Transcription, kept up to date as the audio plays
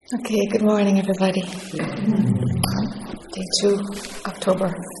Okay, good morning, everybody. Day 2,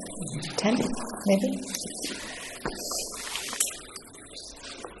 October 10th, maybe?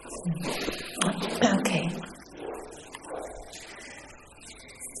 Okay.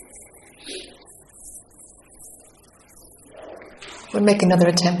 We'll make another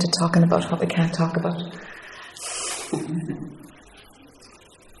attempt at talking about what we can't talk about.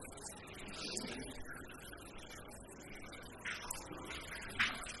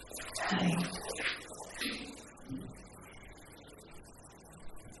 Hi.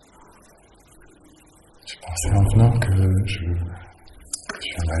 Je pensais en venant que je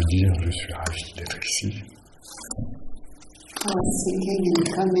viens à dire je suis ravi d'être ici. I was thinking in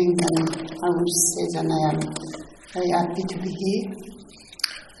coming and I would say that I am very happy to be here.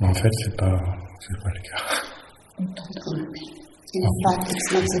 Mais en fait, c'est pas le cas. In fact,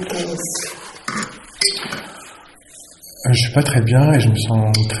 it's not the case. Je suis pas très bien et je me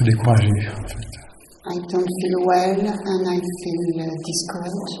sens très découragé, en fait. I don't feel well and I feel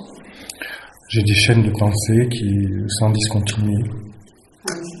discouraged. J'ai des chaînes de pensée qui sont discontinuées.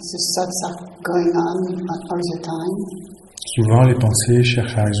 And the thoughts are going on all the time. Souvent, les pensées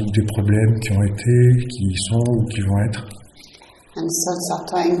cherchent à résoudre des problèmes qui ont été, qui sont ou qui vont être. And thoughts are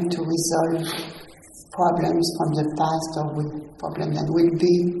trying to resolve problems from the past or with problems that will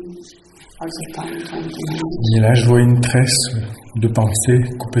be all the time trying to manage. Et là, je vois une tresse de pensée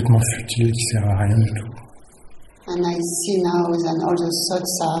complètement futile qui sert à rien du tout. And I see now that all the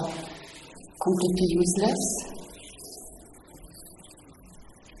thoughts are completely useless.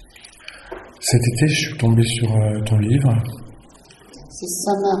 Cet été, je suis tombé sur ton livre. This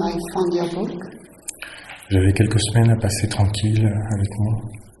summer I found your book J'avais quelques semaines à passer tranquille avec moi.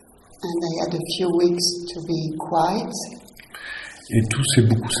 and I had a few weeks to be quiet Et tout s'est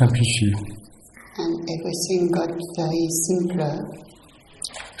beaucoup simplifié. and everything got very simpler.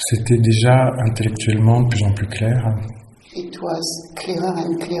 C'était déjà intellectuellement de plus en plus clair. It was clearer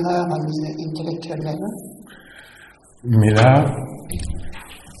and clearer on the intellectual level. Mais là,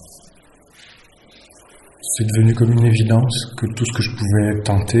 c'est devenu comme une évidence que tout ce que je pouvais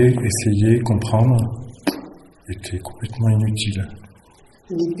tenter, essayer, comprendre, était complètement inutile.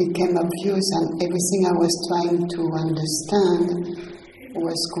 And it became obvious and everything I was trying to understand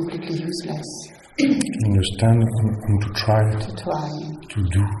was completely useless. Understand and to try, To try to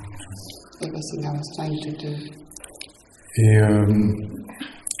do. everything I was trying to do. Et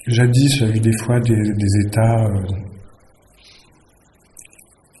jadis, j'avais eu des fois des états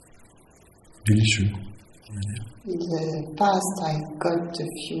délicieux. on va dire. In the past I got a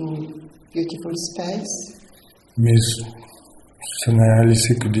few beautiful space, Mais ça n'a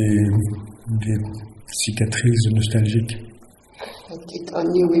laissé que des cicatrices nostalgiques. but it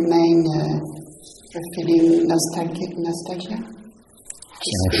only remained a feeling nostalgia.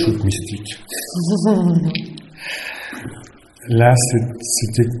 C'est un shoot mystique. Là,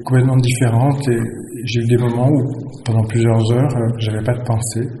 c'était complètement différent et j'ai eu des moments où, pendant plusieurs heures, j'avais pas de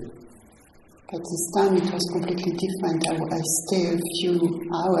pensée. But this time it was completely different. I stayed a few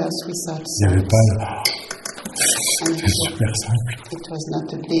hours without Il n'y avait thoughts. pas de... And C'était super simple. it was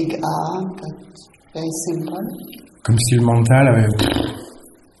not a big but very simple. Comme si le mental avait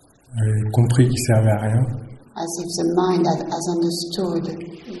compris qu'il servait à rien. As if the mind has understood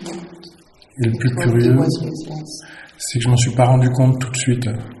Et le plus it curieux, was useless. c'est que je m'en suis pas rendu compte tout de suite.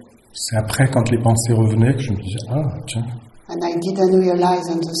 C'est après, quand les pensées revenaient, que je me disais, ah, tiens. And I didn't realize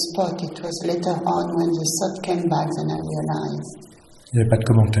on the spot. It was later on when the thought came back that I realized. Il n'y avait pas de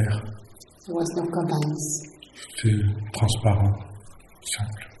commentaire. There was no comments. C'était transparent,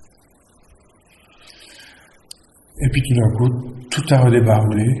 simple. Et puis tout d'un coup, tout a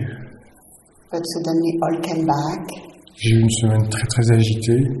redébarroulé. But suddenly all came back, J'ai eu une semaine très très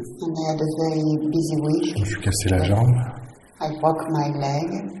agitée. and I had a very busy Je week. me suis cassé la jambe. I broke my leg,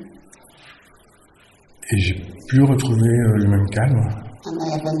 Et j'ai pu retrouver le même calme. and I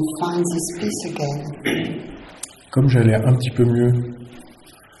haven't found this peace again. Comme j'allais un petit peu mieux,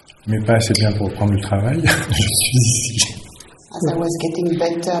 mais pas assez bien pour reprendre le travail, je suis ici. As I was getting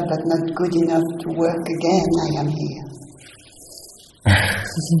better, but not good enough to work again, I am here.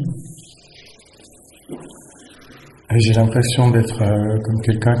 Et j'ai l'impression d'être comme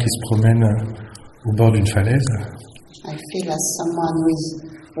quelqu'un qui se promène au bord d'une falaise. I feel as someone who is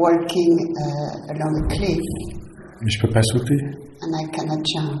walking along a cliff, Mais je peux pas sauter. and I cannot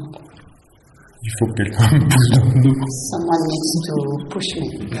jump. Il faut que quelqu'un me pousse dans le dos. Someone needs to push me.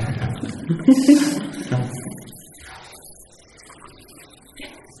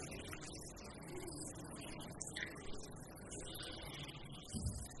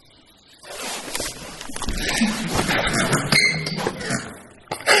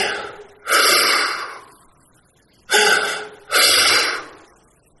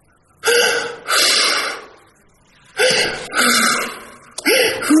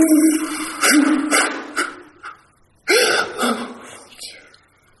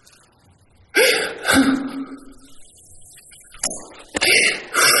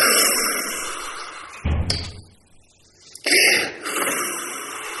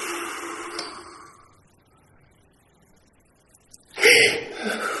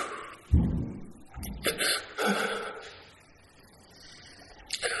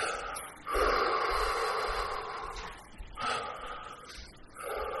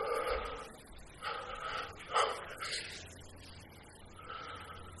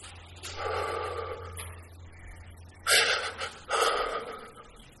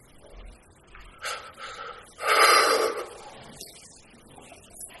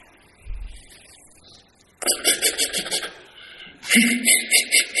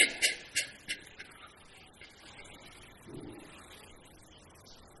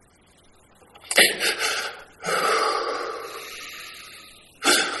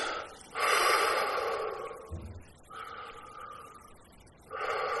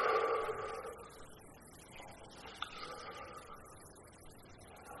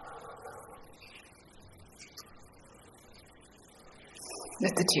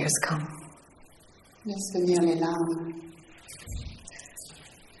 Let the tears come. Laisse venir les larmes.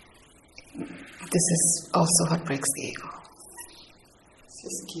 This is also what breaks the ego.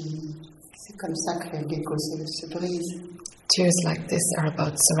 C'est comme ça que l'ego se brise. Tears like this are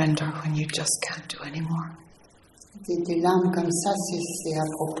about surrender when you just can't do anymore. Des larmes comme ça, c'est à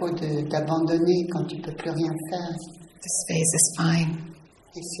propos d'abandonner quand tu peux plus rien faire. This phase is fine.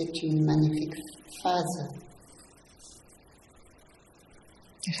 Et c'est une magnifique phase.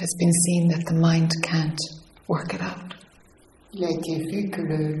 It has been seen that the mind can't work it out. Il a été vu que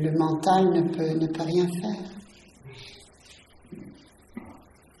le mental ne peut rien faire.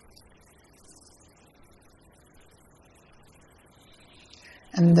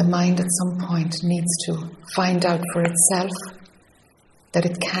 And the mind at some point needs to find out for itself that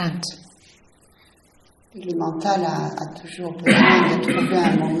it can't. Le mental a toujours besoin de trouver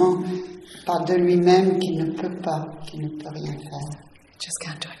un moment par de lui-même qu'il ne peut pas, qu'il ne peut rien faire. Just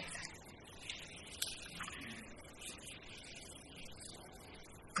can't do anything.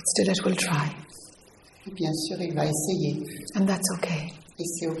 But still it will try. Et bien sûr, il va essayer. And that's okay. Et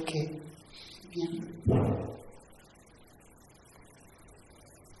c'est ok. C'est bien.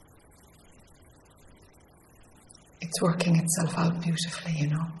 It's working itself out beautifully, you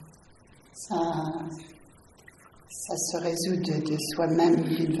know. Ça se résout de soi-même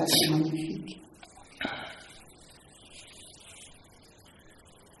d'une façon magnifique.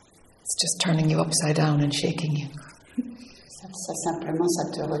 It's just turning you upside down and shaking you. Ça simplement, ça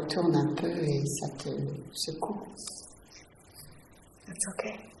te retourne un peu et ça te secoue. That's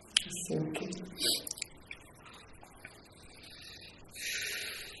okay. C'est ok.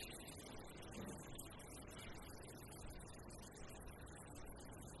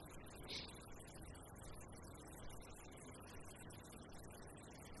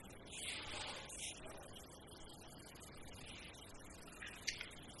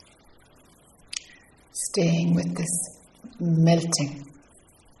 Staying with this melting,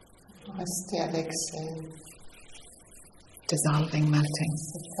 Rester avec dissolving melting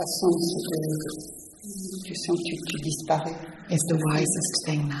cette façon tu sens que tu disparais. is the wisest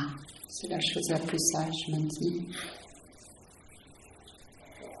thing now. C'est la chose la plus sage maintenant.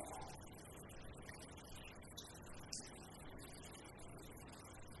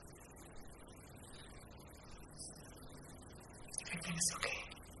 Everything is okay.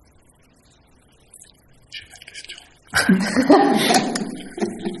 J'ai pas de questions.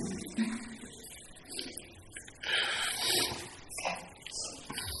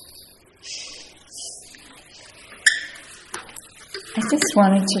 I just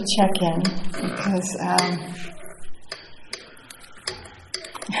wanted to check in because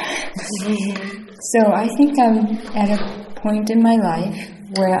so I think I'm at a point in my life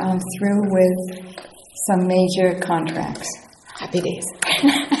where I'm through with some major contracts. Happy days.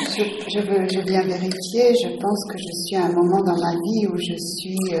 Je viens vérifier, je pense que je suis à un moment dans ma vie où j'ai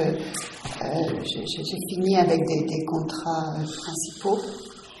fini avec des contrats principaux.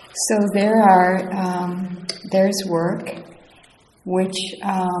 So there's work, which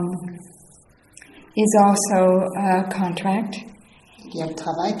is also a contract, Il y a le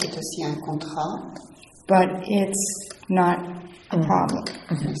travail qui est aussi un contrat, but it's not a problem.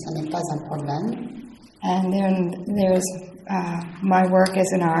 mais ça n'est pas un problème. And then there's my work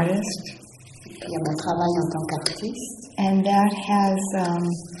as an artist, Il y a mon travail en tant qu'artiste, and that has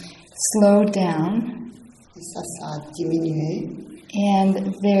slowed down, et ça a diminué.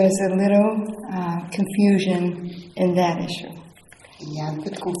 and there's a little confusion in that issue. Il y a un peu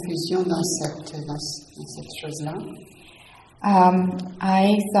de confusion dans cette chose-là.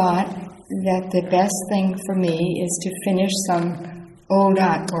 I thought that the best thing for me is to finish some old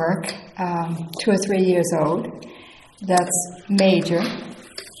artwork, 2 or 3 years old. That's major.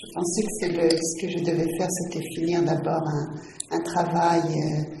 Je pensais que ce que je devais faire, c'était finir d'abord un travail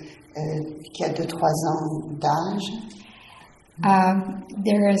qui a 2-3 ans d'âge.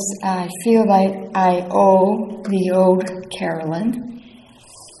 I feel like I owe the old Carolyn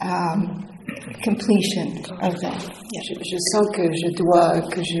completion of that. Je sens que je dois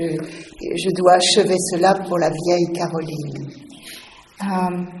achever cela pour la vieille Caroline.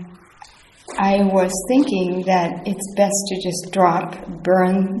 I was thinking that it's best to just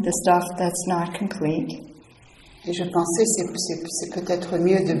burn the stuff that's not complete. Et je pensais c'est peut-être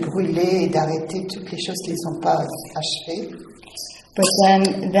mieux de brûler et d'arrêter toutes les choses qui ne sont pas achevées. But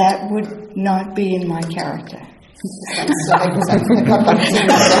then that would not be in my character. Ça ne ferait pas partie de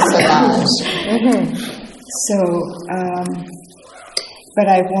mon personnage. So, but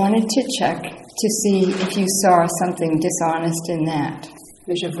I wanted to check to see if you saw something dishonest in that.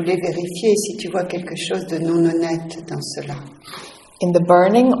 Mais je voulais vérifier si tu vois quelque chose de non honnête dans cela. In the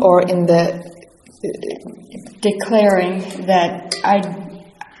burning or in the... Declaring that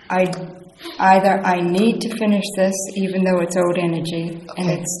either I need to finish this, even though it's old energy, and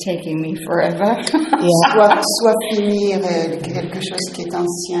it's taking me forever. Soit finir quelque chose qui est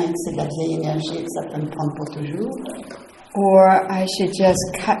ancien et que c'est de la vieille énergie et que ça peut me prendre pour toujours. Or I should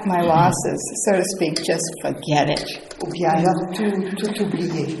just cut my losses, so to speak, just forget it. Ou bien alors tout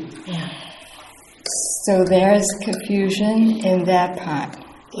oublier. Yeah. So there's confusion in that part.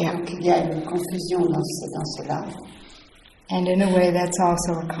 Yeah. Donc il y a une confusion dans cela. And in a way, that's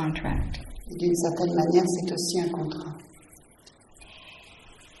also a contract. Et d'une certaine manière, c'est aussi un contrat.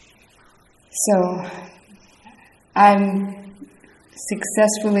 So I'm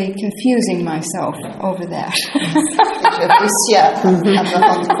successfully confusing myself over that. J'ai réussi à me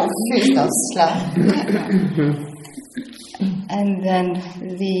rendre confuse dans cela. And then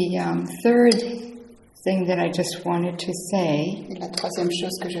the third thing that I just wanted to say Et la troisième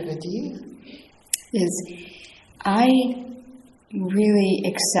chose que je veux dire, is I really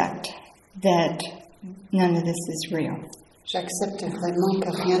accept that none of this is real. j'accepte vraiment que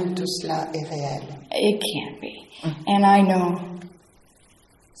rien de tout cela est réel. It can't be. And I know.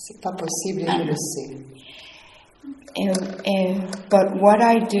 C'est pas possible et je le sais. But what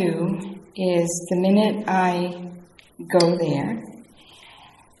I do is the minute I go there,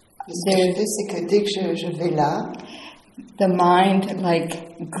 Ce que je fais, c'est que dès que je vais là, the mind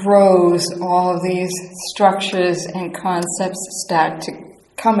grows, all these structures and concepts start to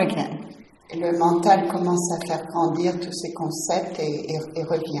come again. et le mental commence à faire grandir tous ces concepts et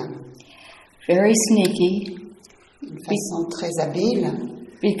revient. Very sneaky, D'une façon très habile,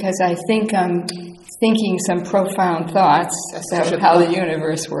 because I think I'm thinking some profound thoughts about how the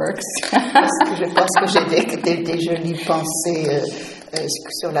universe works. parce que je pense que j'ai des jolies pensées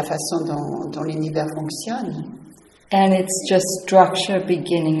sur la façon dont l'univers fonctionne. And it's just structure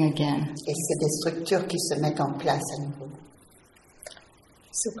beginning again. Et c'est des structures qui se mettent en place à nouveau.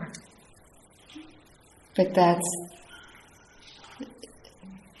 Super. But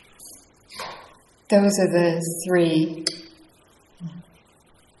those are the three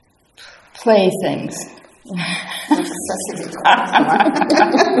playthings. Donc ça, c'est les trois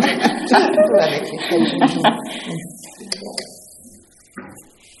points avec lesquels je joue.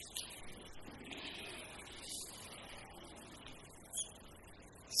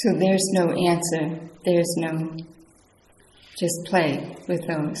 So there's no answer. There's no just play with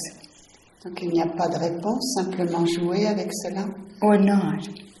those. Donc il n'y a pas de réponse, simplement jouer avec cela Or not.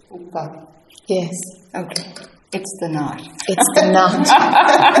 ou pas. Yes. Okay. It's the not. It's the not.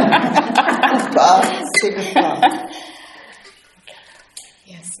 Ou pas, c'est le pas.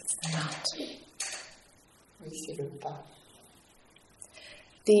 Yes, it's the not. Oui, c'est le pas.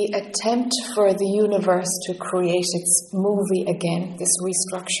 The attempt for the universe to create its movie again, this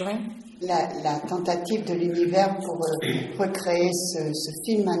restructuring, La tentative de l'univers pour recréer ce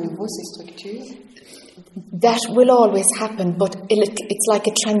film à nouveau, ces structures, that will always happen, but it's like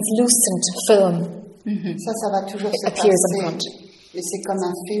a translucent film. ça va toujours se appears in passer. front. Mais c'est comme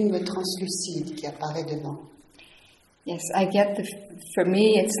un film translucide qui apparaît devant. Yes, I get for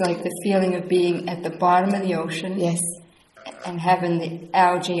me, it's like the feeling of being at the bottom of the ocean. Yes. And having the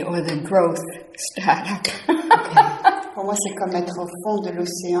algae or the growth start up. Pour moi, c'est comme être au fond de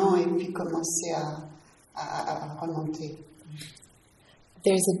l'océan et puis commencer à remonter.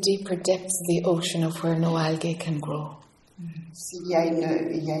 There's a deeper depth of the ocean of where no algae can grow. Il y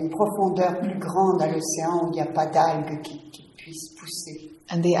a une profondeur plus grande à l'océan où il n'y a pas d'algues qui puissent pousser.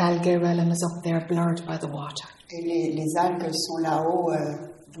 And the algae realm is up there blurred by the water. Et les algues sont là-haut,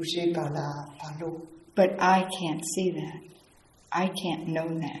 bougées par l'eau. But I can't see that. I can't know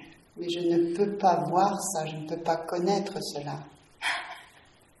that. Mais je ne peux pas voir ça, je ne peux pas connaître cela.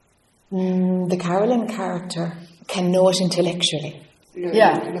 The Carolyn character can know it intellectually.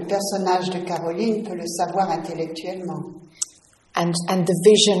 Le personnage de Caroline peut le savoir intellectuellement. And the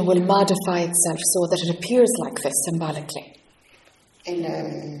vision will modify itself so that it appears like this symbolically. Et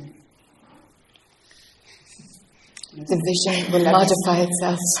the vision will modify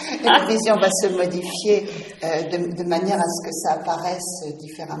itself. Et la vision va se modifier de manière à ce que ça apparaisse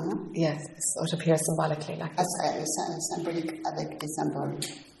différemment. Yes, so it appears symbolically like this. Symbolique avec des symboles.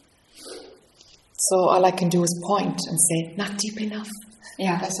 So all I can do is point and say, not deep enough.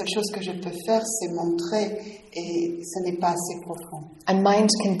 Yeah. La seule chose que je peux faire, c'est montrer, et ce n'est pas assez profond. And mind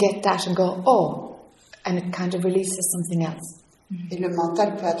can get that and go, oh, and it kind of releases something else. Et le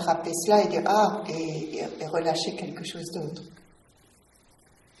mental peut attraper cela et dire et relâcher quelque chose d'autre.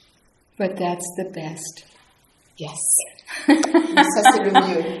 But that's the best. Yes. Mais ça, c'est le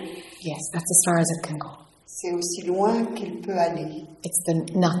mieux. Yes, that's as far as it can go. C'est aussi loin qu'il peut aller. It's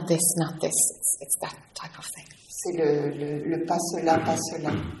the not this, it's that type of thing. C'est le pas cela,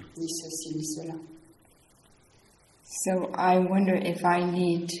 ni ceci, ni cela. So I wonder if I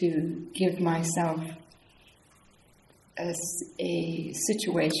need to give myself a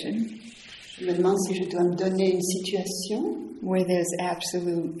situation Je me demande si je dois me donner une situation where there's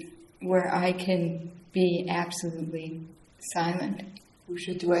absolute, where I can be absolutely silent, où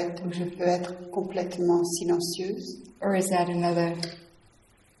je peux être complètement silencieuse, or is that another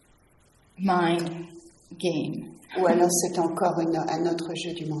mind game? ou alors c'est encore un autre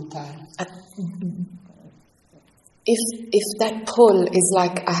jeu du mental. If that pull is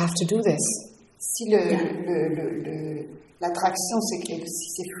like, I have to do this, Si l'attraction, c'est que si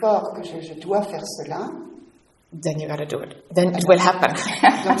c'est fort que je dois faire cela, then you gotta do it. Then it will happen.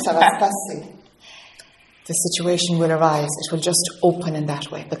 donc ça va se passer. The situation will arise. It will just open in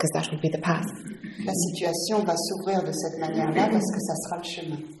that way because that will be the path. La situation va s'ouvrir de cette manière-là parce que ça sera le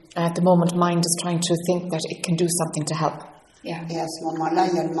chemin. And at the moment, mind is trying to think that it can do something to help. Yeah. Et à ce moment-là,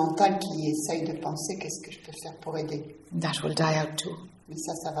 il y a le mental qui essaye de penser qu'est-ce que je peux faire pour aider. That will die out too. Mais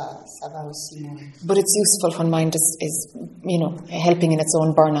ça va aussi mourir. But it's useful when mind is helping in its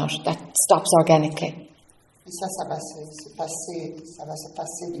own burnout. That stops organically. Et ça va se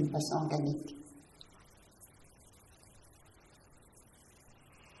passer d'une façon organique.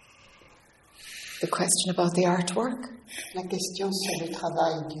 The question about the artwork. La question sur le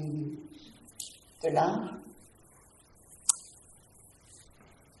travail de l'art.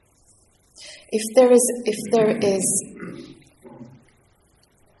 If there is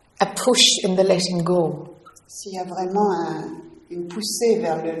a push in the letting go, S'il y a vraiment une poussée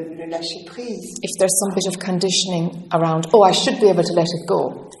vers le lâcher-prise, if there's some bit of conditioning around, oh, I should be able to let it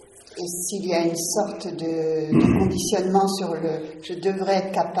go, et s'il y a une sorte de conditionnement sur le « je devrais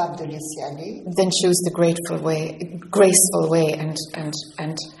être capable de laisser aller », then choose the graceful way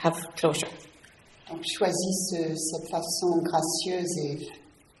and have closure. donc choisis cette façon gracieuse et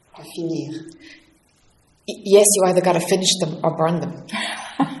de finir. Yes, you either got to finish them or burn them.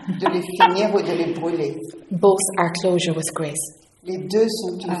 De les finir ou de les brûler. Both are closure with grace. Les deux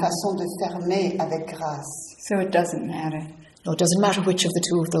sont une façon de fermer avec grâce. So it doesn't matter. No, it doesn't matter which of the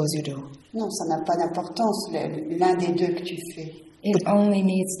two of those you do. Non, ça n'a pas d'importance, l'un des deux que tu fais. It only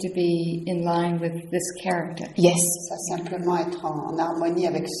needs to be in line with this character. Yes. Ça simplement être en harmonie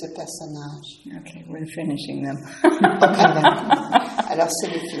avec ce personnage. Okay, we're finishing them. Okay then. Alors c'est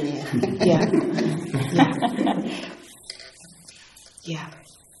les finir. Yeah. Yeah.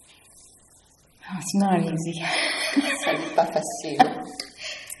 Oh, it's not easy. Ça n'est pas facile.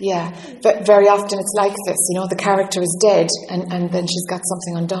 Yeah. But very often it's like this, the character is dead and then she's got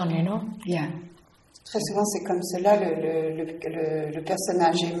something undone, Yeah. Très souvent c'est comme cela, le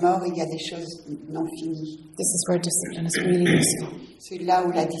personnage est mort, il y a des choses non finies. This is where discipline is really useful. C'est là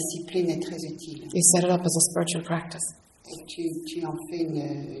où la discipline est très utile. You set it up as a spiritual practice. Et tu en fais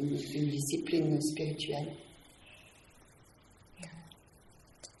une discipline spirituelle.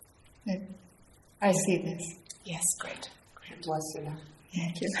 I see this. Yes, great. Je vois cela.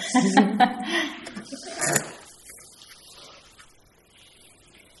 Thank you.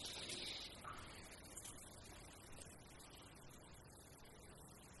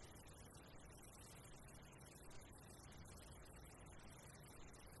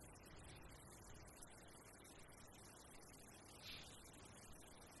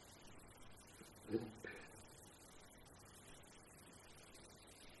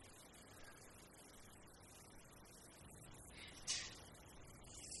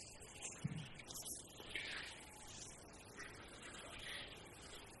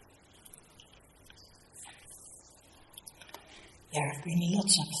 There have been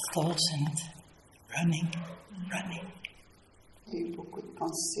lots of thoughts and running. Il y a eu beaucoup de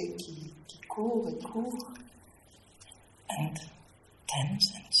pensées qui courent et courent. And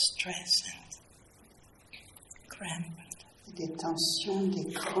tense and stress and cramp. Des tensions,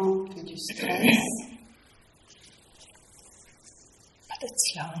 des crampes et du stress. But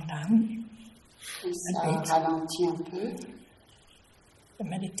it's slowing down. Et ça ralentit un peu. The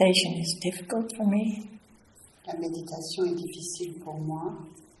meditation is difficult for me. La méditation est difficile pour moi.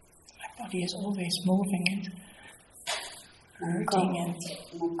 My body is always moving and hurting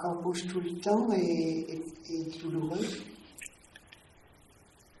Mon corps bouge tout le temps et est douloureux.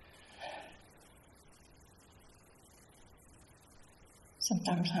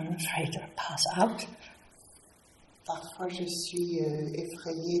 sometimes I'm afraid to pass out. Parfois je suis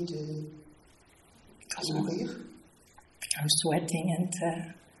effrayée de mourir. I'm sweating and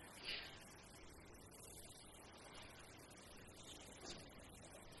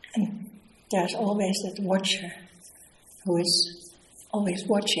there's always that watcher who is always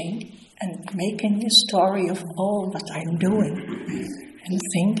watching and making a story of all what I'm doing and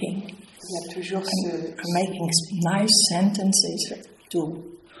thinking. Il y a toujours And making nice sentences to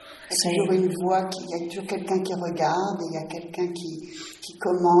say. toujours une voix, il y a toujours quelqu'un qui regarde, et il y a quelqu'un qui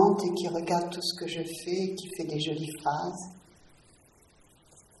commente et qui regarde tout ce que je fais et qui fait des jolies phrases.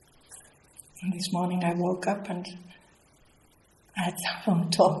 And this morning I woke up and I had a long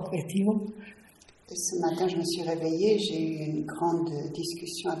talk with you. Et ce matin, je me suis réveillée, j'ai eu une grande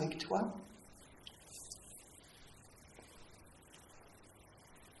discussion avec toi.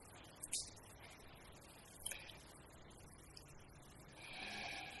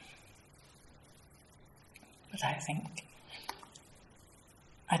 But I think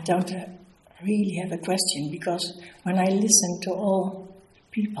I don't really have a question, because when I listen to all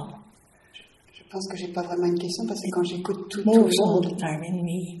people, Je pense que j'ai pas vraiment une question parce que quand j'écoute tout moves le all monde, the time in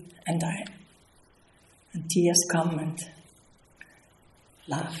me, and tears come and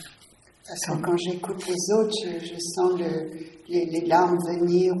laugh. parce que quand j'écoute les autres, je sens les larmes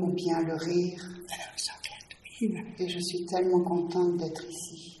venir ou bien le rire. And I'm so glad to be here. Et je suis tellement contente d'être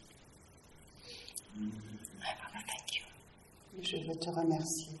ici. I want to thank you. Et je veux te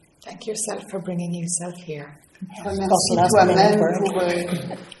remercier. Thank yourself for bringing yourself here. Remercie last toi-même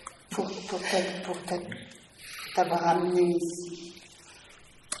minute pour t'avoir amené ici.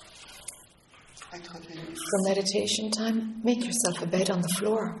 Pour être venu. For meditation time, make yourself a bed on the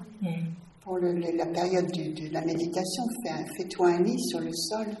floor. Pour la période de la méditation, fais-toi un lit sur le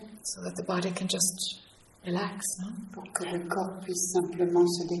sol So that the body can just relax, no? pour que le corps puisse simplement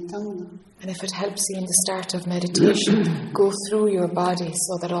se détendre. And if it helps you in the start of meditation, go through your body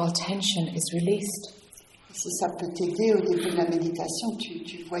so that all tension is released. Et si ça peut t'aider au début de la méditation,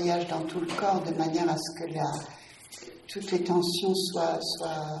 tu voyages dans tout le corps de manière à ce que toutes les tensions soient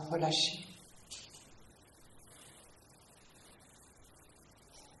relâchées.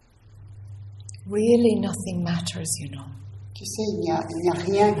 Really nothing matters, you know. Tu sais, il n'y a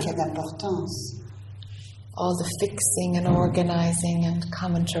rien qui a d'importance. All the fixing and organizing and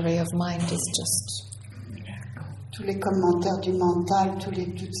commentary of mind is just... Tous les commentaires du mental, toutes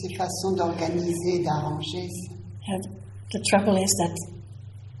ces façons d'organiser, d'arranger. And the trouble is that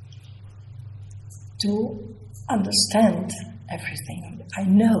to understand everything, I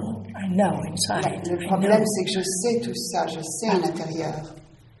know inside. Le problème, c'est que je sais tout ça, je sais à l'intérieur.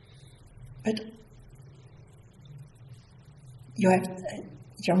 But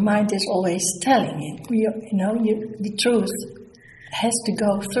your mind is always telling it. The truth has to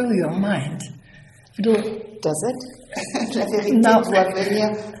go through your mind. Does it? La vérité No. doit venir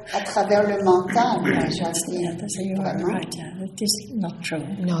à travers le mental. You are Vraiment. right. It is not true.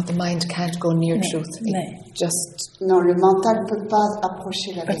 No, the mind can't go near truth. No. It just... Non, le mental ne peut pas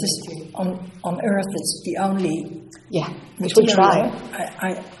approcher la But vérité. on earth, it's the only Yeah, it will try.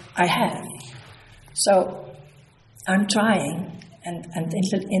 I have. So I'm trying, and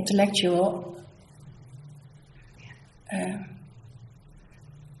intellectual.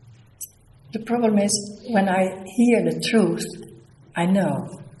 The problem is when I hear the truth, I know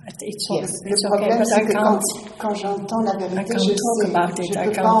it's Yes. Le okay, problème, but c'est I que can't. quand j'entends la I vérité, can't je talk sais, about it, je I ne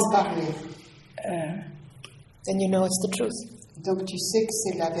peux pas can't. en parler. Then you know it's the truth. Donc tu sais que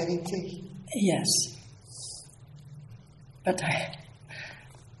c'est la vérité. Yes, but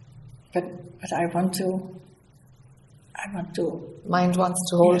I want to. Mind wants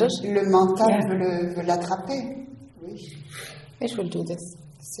to hold it. Le mental Yeah. veut l'attraper. Oui, It will do this.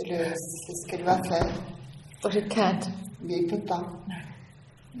 c'est ce qu'elle va faire. But it can't. Mais il ne peut pas.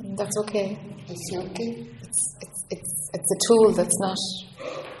 That's okay. Et c'est OK. It's a tool that's not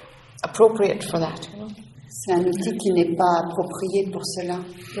appropriate for that, you know. C'est un outil qui n'est pas approprié pour cela.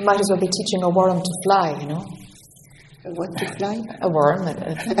 You might as well be teaching a worm to fly, you know. What to fly? A worm.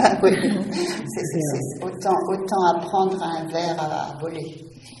 Oui. C'est autant apprendre à un ver à voler.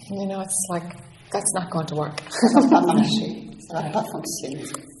 You know, it's like, that's not going to work. Ça ne va pas marcher. Ça ne va pas fonctionner.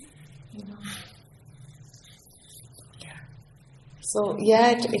 So,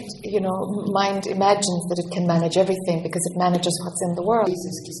 yeah, mind imagines that it can manage everything because it manages what's in the world.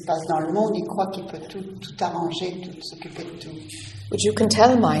 C'est ce qui se passe dans le monde. Il croit qu'il peut tout arranger, tout s'occuper de tout. Which you can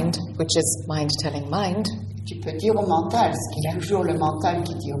tell mind, which is mind telling mind, Tu peux dire au mental, ce qui est toujours le mental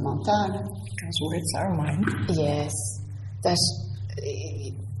qui dit au mental. Because words are mine. yes, that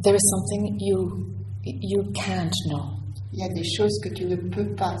there is something you can't know. Il y a des choses que tu ne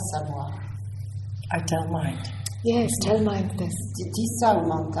peux pas savoir. I tell mind. Yes, tell mind this. Dis ça au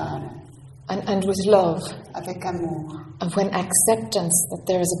mental, And with love. avec amour. And when acceptance that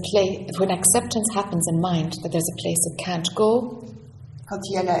there is a place, when acceptance happens in mind that there's a place it can't go, Quand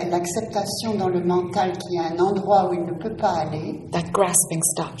il y a l'acceptation dans le mental qu'il y a un endroit où il ne peut pas aller, that grasping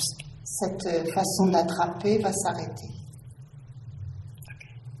stops. cette façon d'attraper va s'arrêter.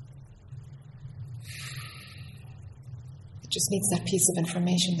 It just needs that piece of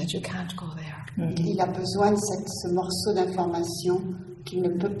information that you can't go there. Il a besoin de ce morceau d'information qu'il ne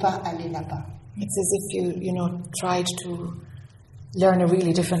peut pas aller là-bas. It's as if you tried to learn a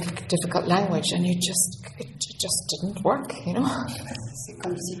really difficult language and it just didn't work, C'est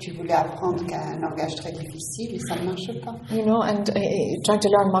comme si tu voulais apprendre un langage très difficile et ça ne marche pas. And trying to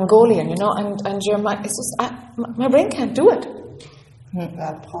learn Mongolian, and your mind, it's just, my brain can't do it. Tu peux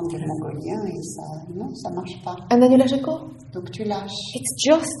apprendre le mongolien et ça marche pas. And then you let it go. Donc tu lâches. It's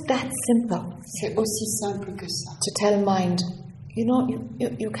just that simple. C'est aussi simple que ça. To tell mind,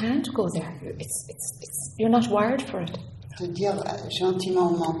 you can't go there. You're not wired for it. De dire gentiment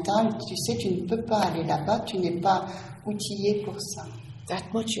au mental, tu sais, tu ne peux pas aller là-bas, tu n'es pas outillé pour ça. That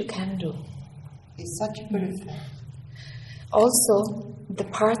much you can do. Et ça, tu peux le faire. Also, the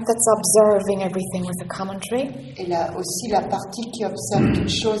part that's observing everything with the commentary. Et là aussi la partie qui observe toute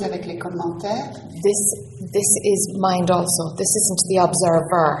chose avec les commentaires. This is mind also. This isn't the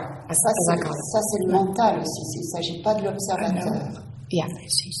observer, as I call it. Ça c'est le mental aussi. Il ne s'agit pas de l'observateur. Yeah.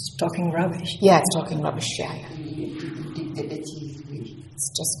 He's talking rubbish. Yeah, it's talking rubbish. Yeah. Il dit des bêtises, oui.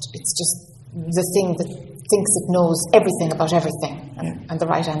 It's just the thing that thinks it knows everything about everything and the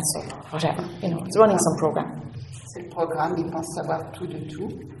right answer, whatever. It's running some program. C'est le programme, il pense savoir tout de tout.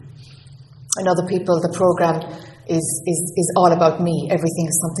 And other people, the program is all about me. Everything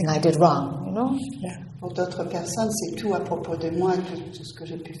is something I did wrong, Yeah. Pour d'autres personnes, c'est tout à propos de moi, tout ce que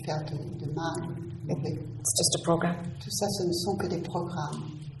j'ai pu faire de mal. It's just a program. Tout ça, ce ne sont que des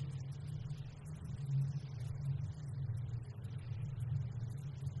programmes.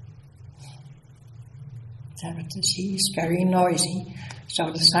 He's very noisy,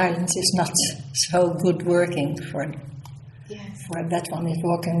 so the silence is not so good working for that one is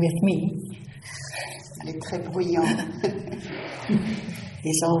walking with me. Elle est très bruyante.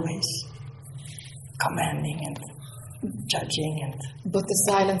 He's always commanding and judging But the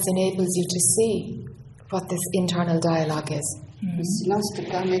silence enables you to see what this internal dialogue is. Le silence te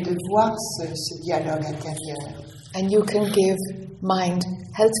permet de voir ce dialogue intérieur. And you can give mind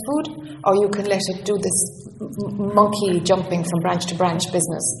health food, or you can let it do this monkey jumping from branch to branch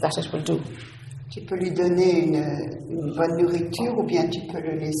business that it will do. Tu peux lui donner une bonne nourriture, ou bien tu peux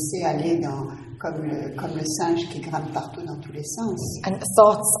le laisser aller comme le singe qui grimpe partout dans tous les sens. And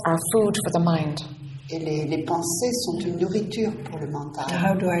thoughts are food for the mind. Et les pensées sont une nourriture pour le mental.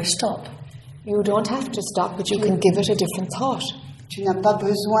 How do I stop? You don't have to stop, but you can give it a different thought. Tu n'as pas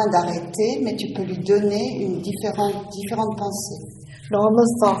besoin d'arrêter, mais tu peux lui donner différentes pensées. Normal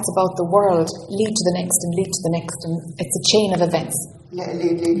thoughts about the world lead to the next and lead to the next, and it's a chain of events.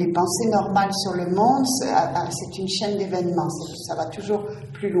 Les pensées normales sur le monde, c'est une chaîne d'événements, ça va toujours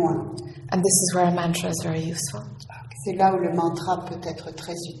plus loin. And this is where a mantra is very useful. C'est là où le mantra peut être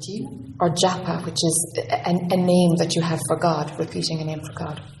très utile. Or japa, which is a name that you have for God, repeating a name for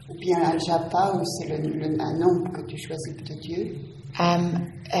God. Ou bien un japa, où c'est un nom que tu choisis de Dieu. And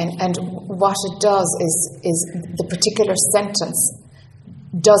what it does is the particular sentence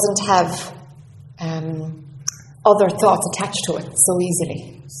doesn't have other thoughts attached to it so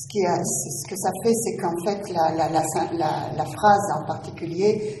easily. Ce que ça fait, c'est qu'en fait, la phrase en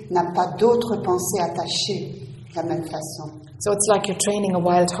particulier n'a pas d'autres pensées attachées de la même façon. So it's like you're training a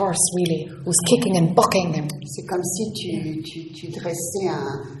wild horse, really, who's kicking and bucking. And c'est comme si tu dressais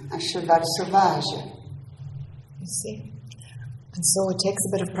un cheval sauvage. You see? And so it takes a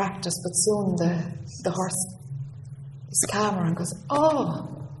bit of practice, but soon the horse is calmer and goes, oh,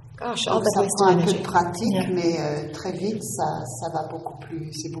 gosh, all that wasted energy. Ça prend un energy. peu de pratique, mais très vite, ça va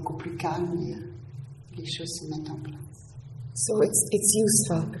c'est beaucoup plus calme et les choses se mettent en place. So it's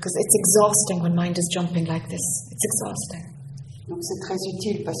useful because it's exhausting when mind is jumping like this. It's exhausting. Donc c'est très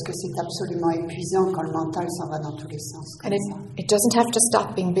utile parce que c'est absolument épuisant quand le mental s'en va dans tous les sens. And it doesn't have to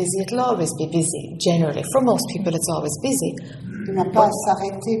stop being busy. It'll always be busy, generally. For most people, it's always busy. Il n'a pas à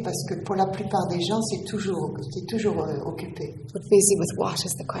s'arrêter parce que pour la plupart des gens, c'est toujours occupé. But busy with what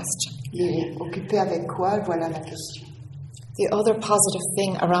is the question? Mais occupé avec quoi? Voilà la question. The other positive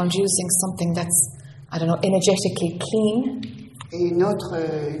thing around using something that's, I don't know, energetically clean. Et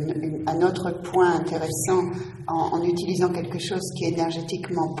un autre point intéressant en utilisant quelque chose qui est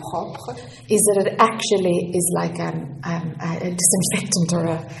énergétiquement propre, is that it actually is like a disinfectant or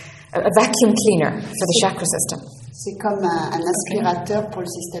a vacuum cleaner for the chakra system. C'est comme un aspirateur pour le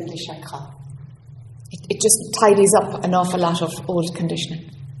système des chakras. It just tidies up an awful lot of old conditioning.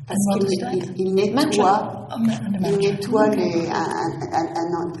 Parce what is qu'il nettoie, un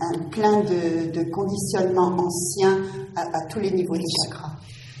plein de conditionnements anciens à tous les niveaux des chakras.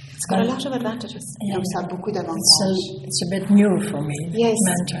 It's got a lot of advantages. Donc ça a beaucoup d'avantages. It's a bit new for me, Yes.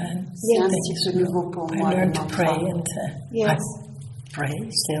 mantra. And C'est un petit peu nouveau pour I moi. le learned to mantra. pray and Yes. I pray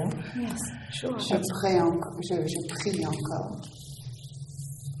still. Yes, sure. Je prie encore.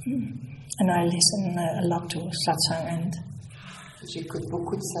 And I listen a lot to satsang and J'écoute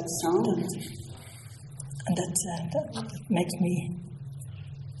beaucoup de satsang. that makes me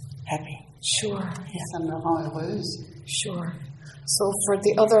happy. Sure. Ça me rend heureuse. Sure. So for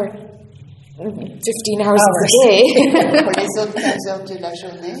the other 15 hours of the day, Pour les autres 15 heures de la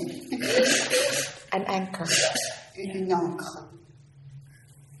journée, an anchor. une encre.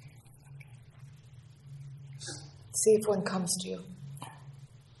 See if one comes to you.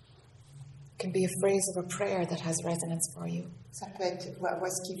 It can be a phrase of a prayer that has resonance for you. Ça peut être, vois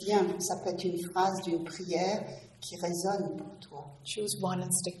ce qui vient, ça peut être une phrase d'une prière qui résonne pour toi. Choose one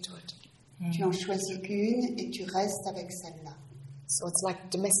and stick to it. Tu en choisis une et tu restes avec celle-là. So it's like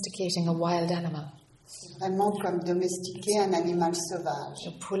domesticating a wild animal. C'est vraiment comme domestiquer un animal sauvage,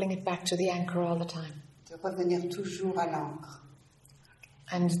 You're pulling it back to the anchor all the time. de revenir toujours à l'encre.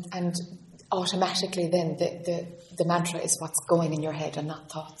 And automatically then the mantra is what's going in your head and not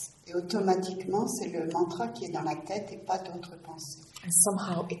thoughts. Et automatiquement, c'est le mantra qui est dans la tête et pas d'autres pensées. And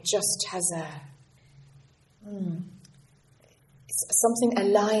somehow it just has something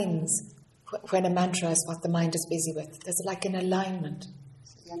aligns when a mantra is what the mind is busy with. There's like an alignment.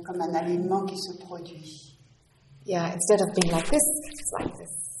 Il y a comme un alignement qui se produit. Yeah, instead of being like this, it's like this.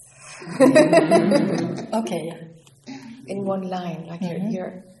 Okay. In one line, like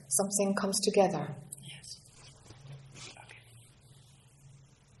you're something comes together. Yes. Okay.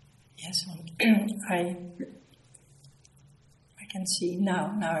 Yes, I can see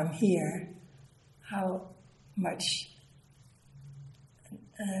now I'm here, how much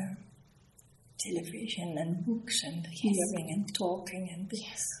television and books and hearing and talking and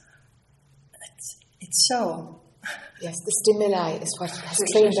it's so. Yes, the stimuli is what has Je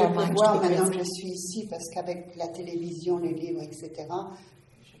trained our peux mind voir to be maintenant que present. je suis ici parce qu'avec la télévision, les livres, etc.,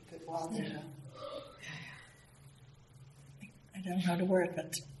 je peux voir déjà. I don't know the word,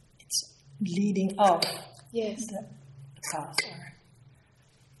 but it's leading up Yes. the path.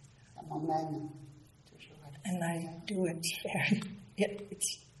 Ça m'emmène toujours à And I do it very.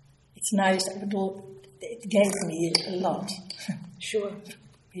 It's nice. I bedoel, it gave me a lot Sure.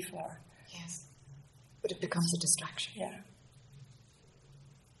 before. Yes. But it becomes a distraction. Yeah.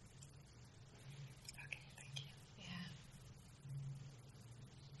 Okay, thank you. Yeah.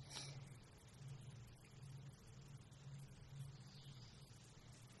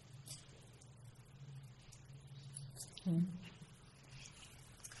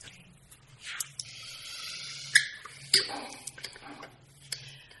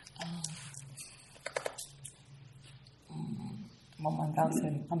 Mon mental,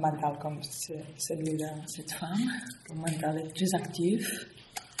 c'est un mental comme celui de cette femme. Mon mental est très actif.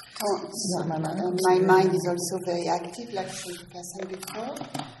 My mind is also very active, like the person before.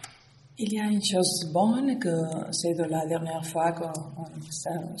 Il y a une chose bonne que c'est de la dernière fois qu'on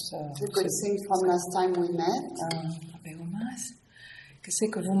The good thing from last time we met avec Omas, que c'est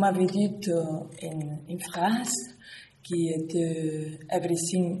que vous m'avez dit une phrase qui était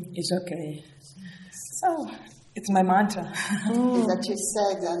Everything is okay. So, it's my mantra. is that you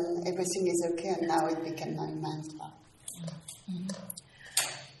said and everything is okay and now it became my mantra.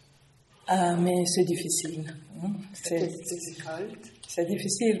 Mais c'est difficile. It's difficult. C'est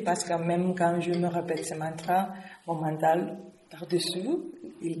difficile parce que même quand je me répète ce mantra, mon mental par-dessous,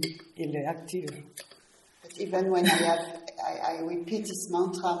 il est actif. But even when I repeat this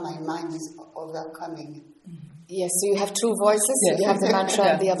mantra, my mind is overcoming. Yes, so you have two voices. Yes. You have the mantra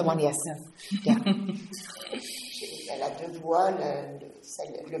and the other one, yes. Yeah. Elle a deux voix,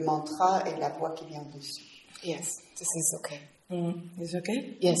 le mantra et la voix qui vient dessus. Yes, this is okay. It's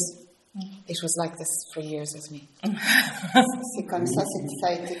okay? Yes. It was like this for years with me. C'est comme ça, ça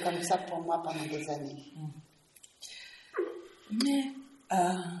a été comme ça pour moi pendant des années. Mais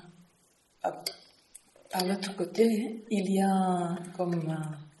à l'autre côté, il y a comme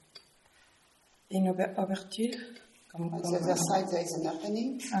une ouverture. On the other side, there is an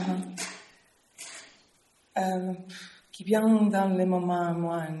opening. Qui vient dans les moments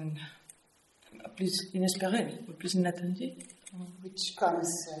moins plus inespérés, plus inattendus. Which comes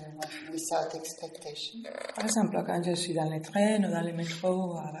without expectation. Par exemple, quand je suis dans les trains ou dans les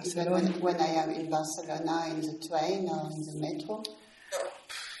métros à Barcelone. Even when I am in Barcelona, in the train or in the metro.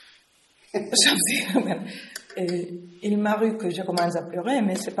 il m'arrive que je commence à pleurer,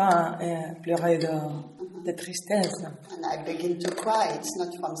 mais c'est pas pleurer de tristesse. And I begin to cry. It's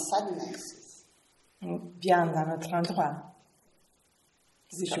not from sadness. Bien dans notre endroit.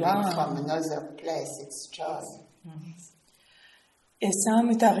 It's De coming joie. from another place. It's joy. Et ça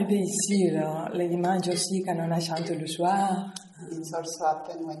m'est arrivé ici, les dimanches aussi, quand on a chanté le soir. It's also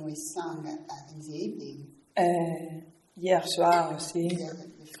happened when we sang in the evening, Hier soir aussi.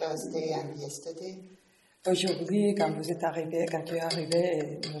 the Thursday and yesterday. Aujourd'hui, quand tu es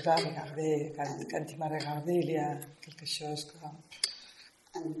arrivé, il nous a regardé, quand il m'a regardé, il y a quelque chose comme...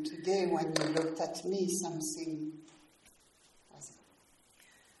 And today, when you looked at me, something was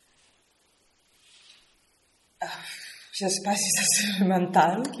Je ne sais pas si c'est le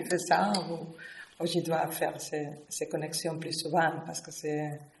mental qui fait ça ou je dois faire ces connexions plus souvent parce que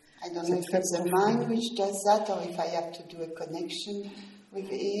c'est... I don't know if it's the mind which does that or if I have to do a connection with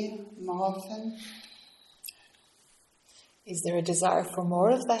the ear more often. Is there a desire for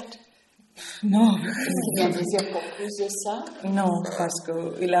more of that? Non, Il y a un désir pour plus de ça. non, parce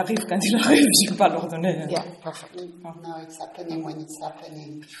qu'il arrive quand il arrive, je ne peux pas l'ordonner. Yeah, perfect. No, it's happening when it's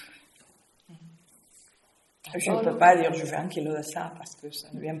happening. Je ne peux pas dire je veux 1 kilo de ça parce que ça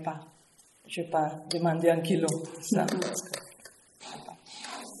ne vient pas. Je ne vais pas demander 1 kilo de ça parce que...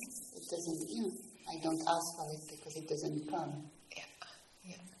 It doesn't, I don't ask for it because it doesn't come. Yeah.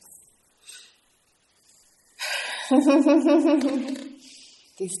 Yeah.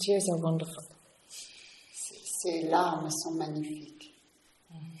 These tears are wonderful. Ces larmes sont magnifiques.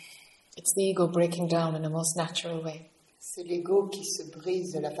 It's the ego breaking down in a most natural way. C'est l'ego qui se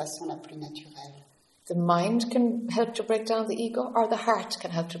brise de la façon la plus naturelle. The mind can help to break down the ego, or the heart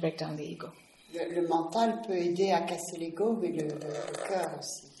can help to break down the ego. Le mental peut aider à casser l'ego, mais le cœur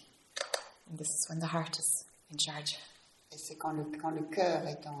aussi. And this is when the heart is in charge. Et c'est quand le cœur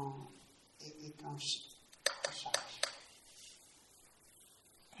est en charge.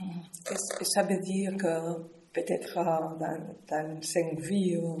 Et ça veut dire que peut-être dans 5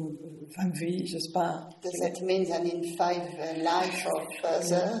 vies ou 20 vies, je ne sais pas, Does that mean that in 5 lives or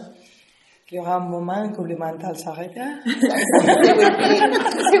further, qu'il y aura un moment où le mental s'arrêtera?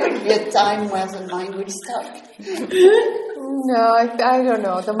 there will be a time where the mind will stop? No, I don't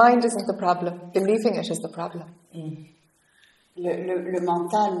know. The mind isn't the problem. Believing it is the problem. Le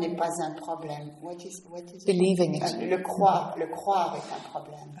mental n'est pas un problème. What is it? Believing it. Le croire est un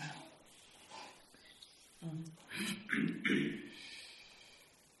problème.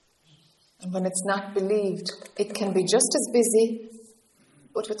 And when it's not believed, it can be just as busy,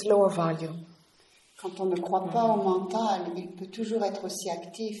 but with lower volume. Quand on ne croit pas au mental, il peut toujours être aussi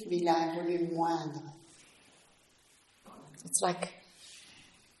actif, mais il a un volume moindre. It's like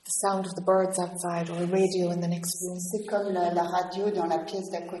the sound of the birds outside or a radio in the next room. C'est comme la radio dans la pièce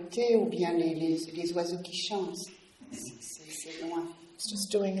d'à côté ou bien les oiseaux qui chantent. C'est loin. It's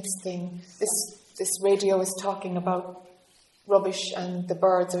just doing its thing. This radio is talking about rubbish and the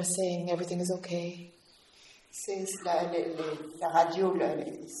birds are saying everything is okay. C'est la radio,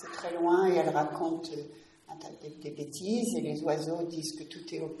 c'est très loin et elle raconte des bêtises et les oiseaux disent que tout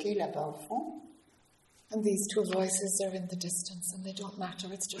est ok là-bas au fond. And these two voices are in the distance and they don't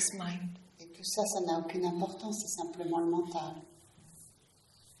matter, it's just mind. Et tout ça, ça n'a aucune importance, c'est simplement le mental.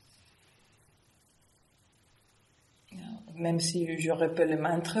 Même si je répète le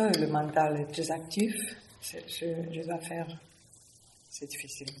mantra, le mental est très actif, je dois faire, c'est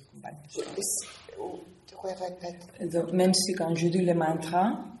difficile. Tu pourrais répéter. Donc, même si quand je dis le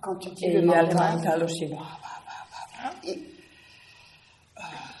mantra, Quand tu dis il le y a le mental, mental aussi.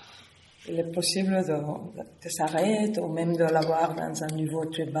 Il est possible de s'arrêter ou même de l'avoir dans un niveau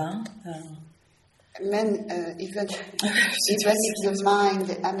très bas. even if the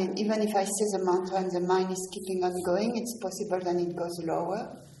mind, I mean, even if I say the mantra and the mind is keeping on going, it's possible that it goes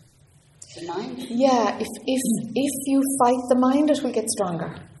lower. The mind. Yeah, if you fight the mind, it will get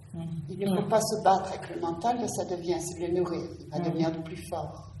stronger. Il ne faut pas se battre avec le mental, mais ça devient, c'est le nourrir, il va devenir de plus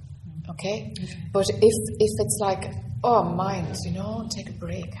fort. Okay? But if it's like, oh, mind, take a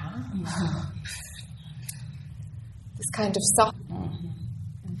break, huh? This kind of soft,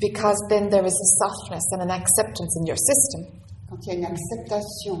 because then there is a softness and an acceptance in your system. Quand il y a une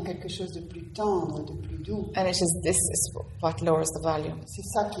acceptation, quelque chose de plus tendre, de plus doux, And this is what lowers the volume. c'est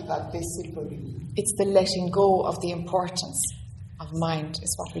ça qui va baisser le volume. It's the letting go of the importance of mind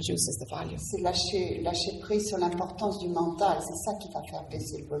is what reduces the volume. C'est lâcher prise sur l'importance du mental, c'est ça qui va faire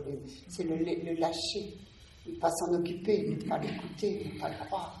baisser le volume. C'est le lâcher, ne pas s'en occuper, ne pas l'écouter, ne pas le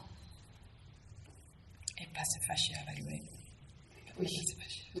croire. Et pas se fâcher avec lui. Oui,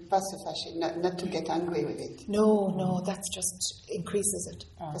 ne pas se fâcher, not to get angry with it. No, that just increases it.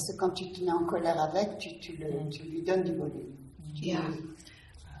 Parce que quand tu te mets en colère avec, tu lui donnes du volume. Yeah.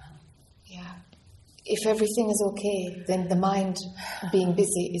 If everything is okay, then the mind being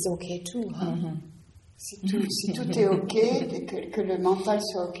busy is okay too, huh? Si tout est ok et que le mental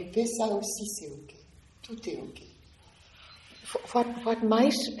soit occupé, ça aussi c'est ok. Tout est ok. What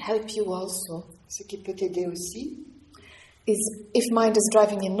might help you also Ce qui peut t'aider aussi, is if mind is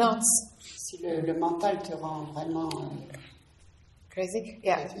driving you nuts, si le mental te rend vraiment crazy,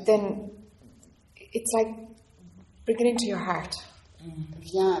 then it's like bring it into your heart.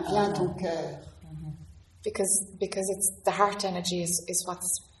 viens à ton cœur. Because it's the heart energy is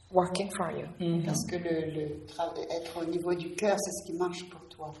what's working for you. Parce que être au niveau du cœur, c'est ce qui marche pour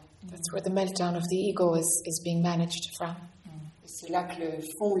toi. That's where the meltdown of the ego is being managed from. Et c'est là que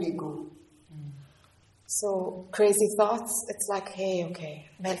fond l'ego. So crazy thoughts, it's like, hey, okay,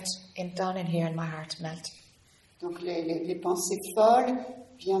 melt down in here in my heart, melt. Donc les pensées folles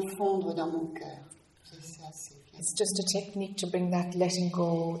viennent fondre dans mon cœur. C'est assez bien. It's just a technique to bring that letting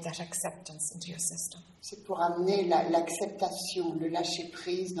go, that acceptance into your system. C'est pour amener l'acceptation, le lâcher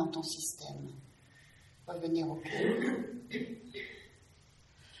prise dans ton système. Revenir au cœur.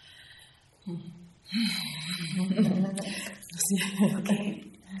 Okay.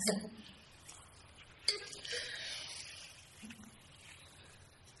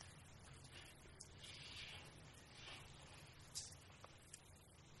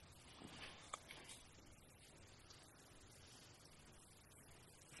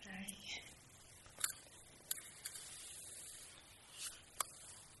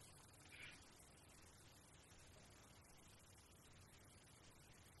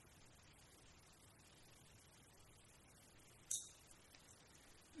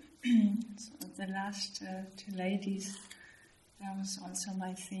 So the last two ladies, that was also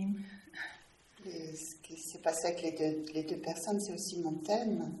my theme. Ce qui s'est passé avec les deux personnes, c'est aussi mon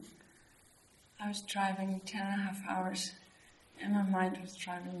thème. I was driving 10.5 hours and my mind was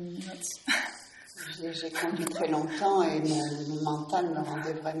driving me nuts. J'ai conduit très longtemps et mon mental me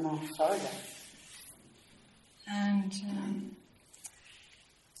rendait vraiment folle. And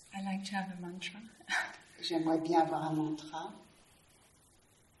I like to have a mantra. J'aimerais bien avoir un mantra.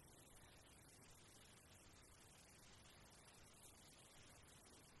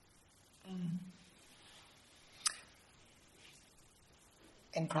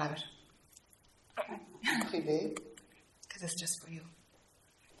 In private. En privé, Because it's just for you.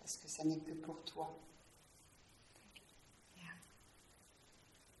 parce que ça n'est que pour toi. Yeah.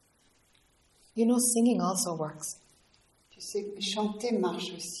 You know, singing also works. Tu sais, chanter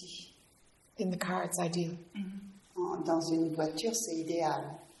marche aussi. In the car, it's ideal. Dans une voiture, c'est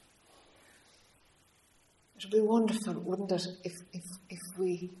idéal. It would be wonderful, wouldn't it, if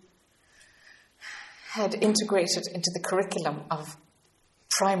we had integrated into the curriculum of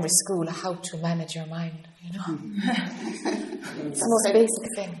primary school how to manage your mind, you know? It's the most basic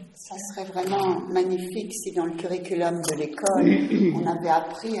thing. Ça serait vraiment magnifique si dans le curriculum de l'école, on avait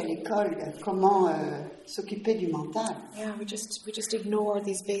appris à l'école comment s'occuper du mental. Yeah, we just ignore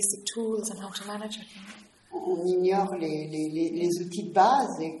these basic tools and how to manage it. You know? On ignore les outils de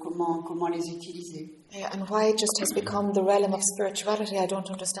base et comment les utiliser. Yeah, and why it just has become the realm of spirituality, I don't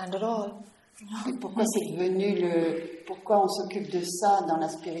understand at all. Et pourquoi c'est devenu pourquoi on s'occupe de ça dans la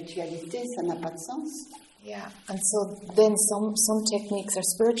spiritualité, ça n'a pas de sens. Yeah, and so then some techniques are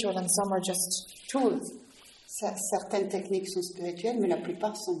spiritual and some are just tools. Certaines techniques sont spirituelles, mais la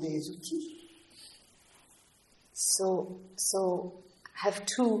plupart sont des outils. So have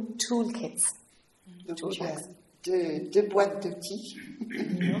two toolkits. Donc Toolbox. tu as deux boîtes d'outils.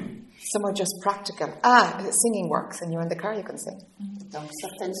 Some are just practical. Singing works, and you're in the car, you can sing. Donc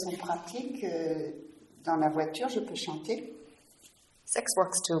certaines sont pratiques. Dans la voiture, je peux chanter. Sex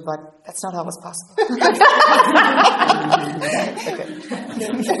works too, but that's not always possible.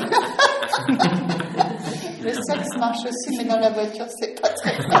 Le sexe marche aussi, mais dans la voiture, c'est pas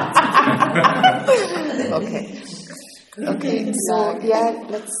très pratique. Okay. So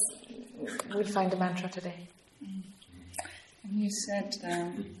we'll find a mantra today. And you said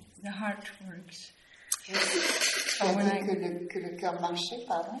the heart works. Tu as dit que le cœur marchait,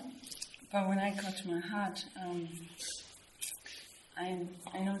 pardon. But when I got to my heart, I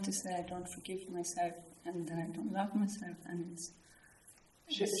noticed that I don't forgive myself and that I don't love myself, and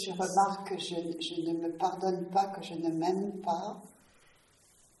Je remarque que je ne me pardonne pas, que je ne m'aime pas.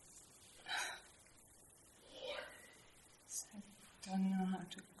 So I don't know how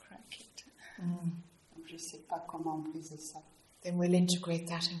to crack it. Donc je ne sais pas comment briser ça. Then we'll integrate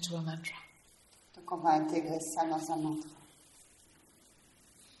that into a mantra. Donc on va intégrer ça dans un mantra.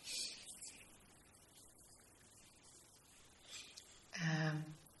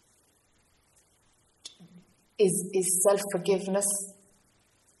 Is self-forgiveness,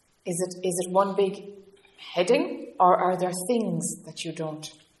 is it one big heading, or are there things that you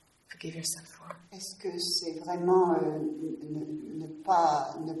don't forgive yourself for? Est-ce que c'est vraiment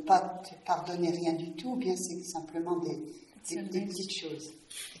ne pas te pardonner rien du tout, ou bien c'est simplement des petites choses?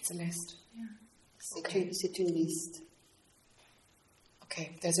 It's a list. C'est une liste.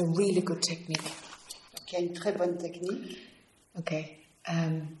 Okay, there's a really good technique. Donc, il y a une très bonne technique. Okay.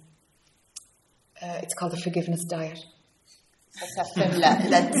 It's called the forgiveness diet. Ça s'appelle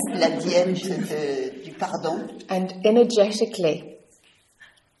la diète du pardon. And energetically,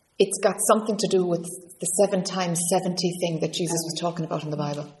 it's got something to do with the 7 times 70 thing that Jesus was talking about in the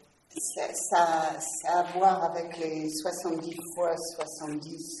Bible. Ça a à voir avec les 70 fois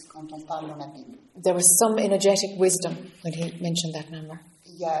 70 quand on parle dans la Bible. There was some energetic wisdom when he mentioned that number.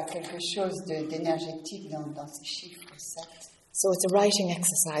 Il y a quelque chose d'énergétique dans ces chiffres 7. So it's a writing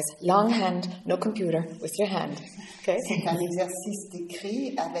exercise. Long hand, no computer, with your hand. Okay? C'est un exercice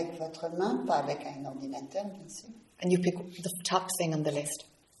d'écrit avec votre main, pas avec un ordinateur, bien sûr. And you pick the top thing on the list.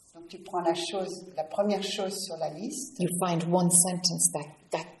 Donc tu prends la première chose sur la liste. You find one sentence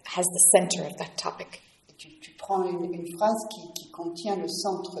that has the center of that topic. Et tu prends une phrase qui contient le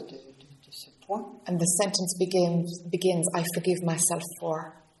centre de ce point. And the sentence begins, I forgive myself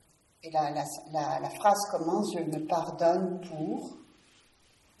for. Et la phrase commence, je me pardonne pour...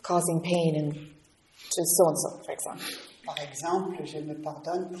 Causing pain to so-and-so, for example. Par exemple, je me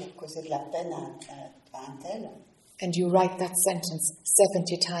pardonne pour causer de la peine à un tel. And you write that sentence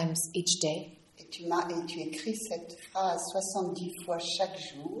 70 times each day. Et tu écris cette phrase 70 fois chaque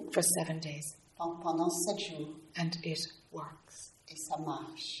jour. For 7 days. Pendant 7 jours. And it works. Et ça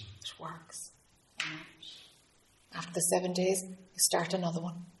marche. It works. Ça marche. After the 7 days, you start another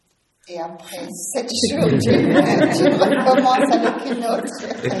one. Et après 7 jours, tu recommences avec une autre.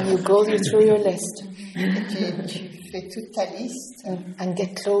 And you go through your list. Et tu fais toute ta liste. And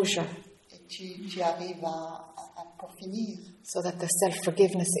get closure. Et tu arrives à pour finir. So that the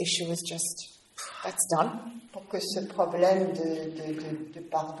self-forgiveness issue is just, that's done. Pour que ce problème de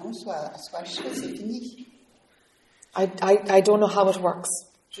pardon soit achevé, c'est fini. I don't know how it works.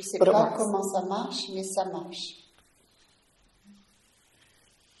 Je ne sais pas comment ça marche, mais ça marche.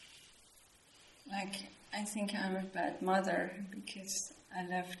 Like, I think I'm a bad mother because I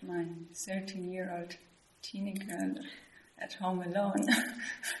left my 13-year-old teenage girl at home alone.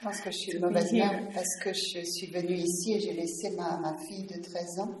 Je pense que je suis une mauvaise mère parce que je suis venue ici et j'ai laissé ma fille de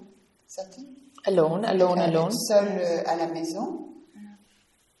 13 ans. Ça dit? Alone. Seule à la maison.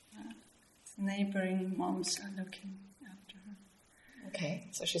 Neighboring moms are looking after her. Okay,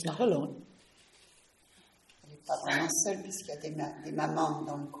 so she's not alone. Elle n'est pas vraiment seule puisqu'il y a des mamans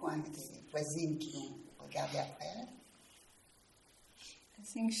dans le coin, des voisines qui vont regarder après elle. I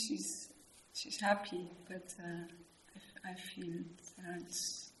think she's happy, but I feel that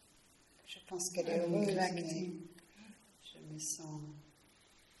je pense qu'elle est heureuse, mais je me sens...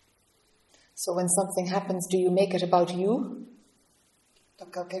 So when something happens, do you make it about you?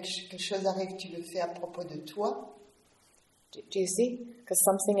 Donc quand quelque chose arrive, tu le fais à propos de toi. Do you see? Because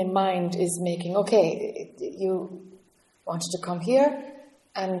something in mind is making, okay, you wanted to come here,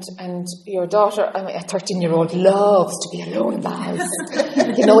 and your daughter, I mean, a 13-year-old loves to be alone in the house.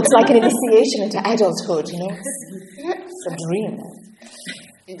 You know, it's like an initiation into adulthood, you know. It's a dream.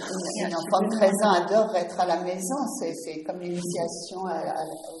 Une enfant de 13 ans adore être à la maison. C'est comme l'initiation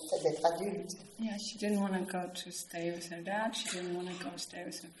au fait d'être adulte. Yeah, she didn't want to go to stay with her dad. She didn't want to go stay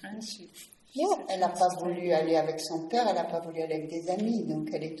with her friends. Elle n'a pas voulu aller avec son père. Elle n'a pas voulu aller avec des amis. Donc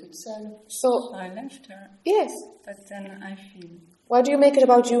elle est toute seule. So I left her. Yes. But then I feel. Why do you make it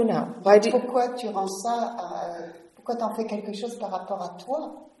about you now? Pourquoi tu rends ça? Pourquoi t'en fais quelque chose par rapport à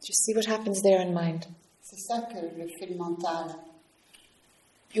toi? Do you see what happens there in mind? C'est ça que le fait mental.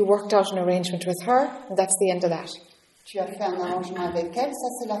 You worked out an arrangement with her, and that's the end of that. Tu as fait un arrangement avec elle, ça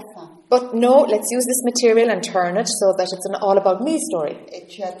c'est la fin. But no, let's use this material and turn it so that it's an all about me story. Et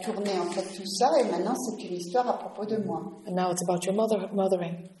tu as tourné en fait tout ça, et maintenant c'est une histoire à propos de moi. And now it's about your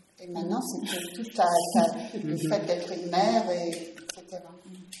mothering. Et maintenant c'est tout le fait d'être une mère, etc.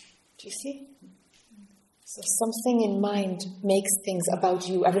 Do you see? So something in mind makes things about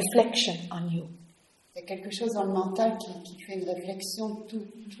you, a reflection on you. Il y a quelque chose dans le mental qui fait une réflexion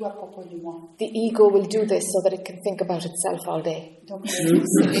tout à propos de moi. The ego will do this so that it can think about itself all day. Donc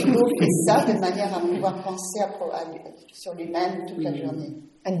l'ego fait ça de manière à pouvoir penser sur lui-même toute la journée.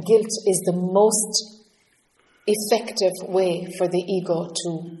 And guilt is the most effective way for the ego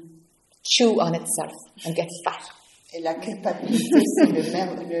to chew on itself and get fat. Et la culpabilité, c'est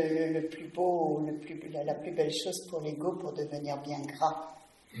le plus beau, la plus belle chose pour l'ego pour devenir bien gras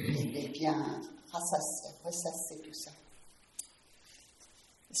et bien ressasser tout ça.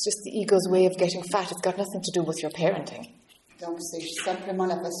 It's just the ego's way of getting fat. It's got nothing to do with your parenting. Donc c'est simplement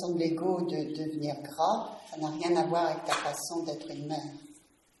la façon de l'ego de devenir gras. Ça n'a rien à voir avec ta façon d'être une mère.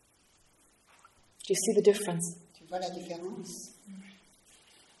 Do you see the difference? Tu vois la différence?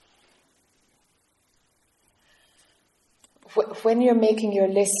 When you're making your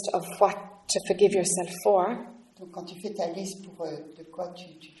list of what to forgive yourself for, donc quand tu fais ta liste pour de quoi tu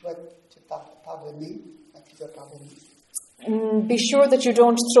dois te pardonner, tu dois pardonner. Be sure that you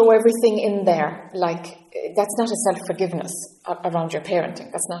don't throw everything in there. Like, that's not a self-forgiveness around your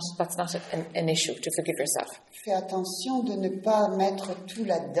parenting. That's not an issue to forgive yourself. Fais attention de ne pas mettre tout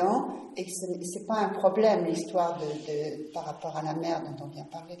là-dedans, et c'est pas un problème l'histoire de par rapport à la mère dont on vient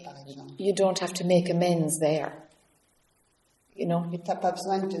parler par exemple. You don't have to make amends there. You know. Mais t'as pas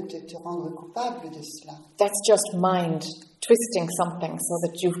besoin de te rendre coupable de cela. That's just mind twisting something so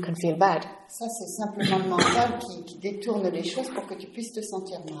that you can feel bad. Ça, c'est simplement le mental qui détourne les choses pour que tu puisses te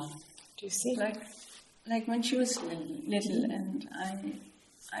sentir mal. Do you see? Like when she was little, and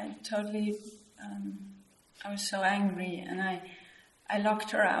I totally, I was so angry, and I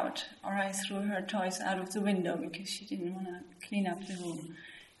locked her out, or I threw her toys out of the window because she didn't want to clean up the room.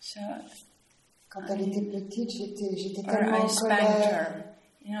 So. Quand elle était petite, j'étais or tellement I en spanked colère. her,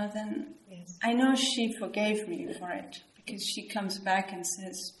 you know, then Yes. I know she forgave me for it because she comes back and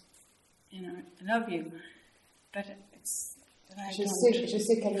says, you know, I love you, but it's that I Je don't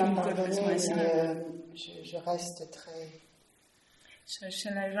sais qu'elle m'a feel good pardonné, with myself. mais je reste très... So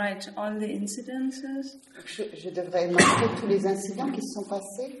shall I write all the incidences? Je devrais marquer tous les incidents qui se sont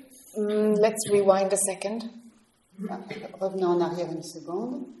passés. Let's rewind a second. Revenons en arrière une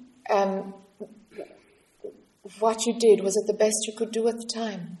seconde. What you did, was it the best you could do at the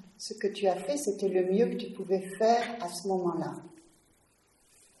time? Ce que tu as fait, c'était le mieux que tu pouvais faire à ce moment-là.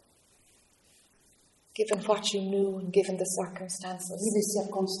 Given what you knew and given the circumstances, Vu les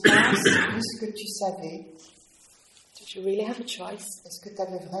circonstances, vu ce que tu savais, did you really have a choice? est-ce que tu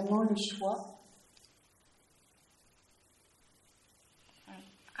avais vraiment le choix?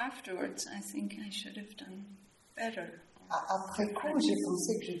 Afterwards, I think I should have done better. Après coup, j'ai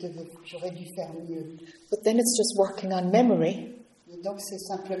pensé que j'aurais dû faire mieux. But then it's just working on memory. Et donc, c'est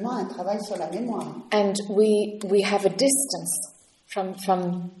simplement un travail sur la mémoire. And we have a distance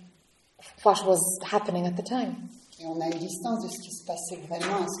from what was happening at the time. Et on a une distance de ce qui se passait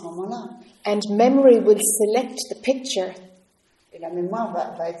vraiment à ce moment-là. And memory will select the picture Et la mémoire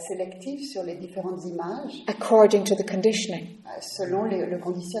va être sélective sur les différentes images according to the conditioning. Selon le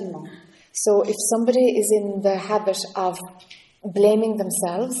conditionnement. So if somebody is in the habit of blaming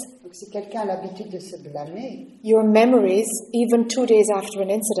themselves, Donc, si quelqu'un a l'habitude de se blâmer, your memories, even 2 days after an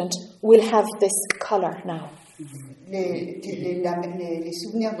incident, will have this color now. les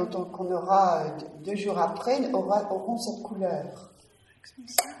souvenirs qu'on aura 2 jours après auront cette couleur.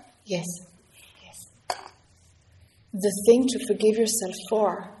 Yes. Yes. The thing to forgive yourself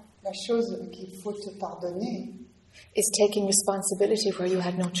for La chose qu'il faut te pardonner, is taking responsibility where you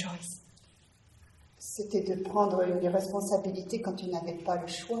had no choice. c'était de prendre une responsabilité quand tu n'avais pas le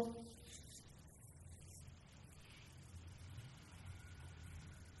choix.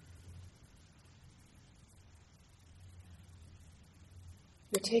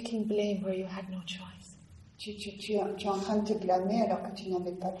 You're taking blame where you had no choice. Tu es en train de te blâmer alors que tu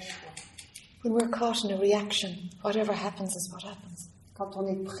n'avais pas le choix. When we're caught in a reaction, whatever happens is what happens. Quand on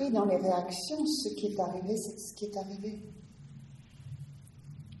est pris dans les réactions, ce qui est arrivé, c'est ce qui est arrivé.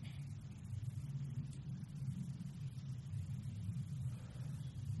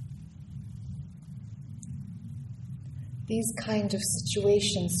 These kind of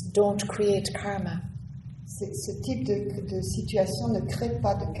situations don't create karma Ce type de situation ne crée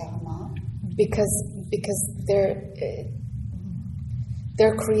pas de karma because they're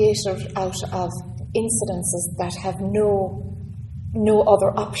created out of incidences that have no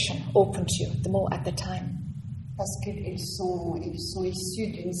other option open to you at the time. parce qu'ils sont issus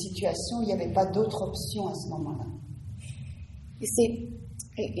d'une situation où il n'y avait pas d'autre option à ce moment-là. You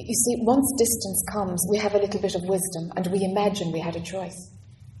see, once distance comes, we have a little bit of wisdom and we imagine we had a choice.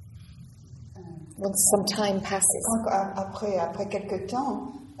 Once some time passes. Après quelque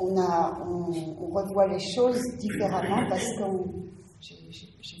temps, on revoit les choses différemment parce qu'on... J'ai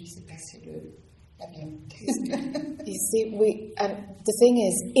laissé passer l'avion. You see, the thing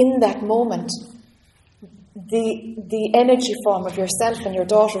is, in that moment, the energy form of yourself and your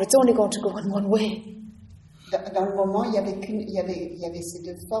daughter, it's only going to go in one way. Dans le moment, il y avait ces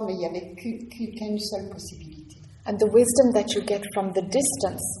 2 formes et il n'y avait qu'une seule possibilité. And the wisdom that you get from the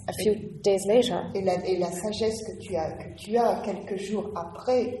distance a few days later. Et la sagesse que tu as quelques jours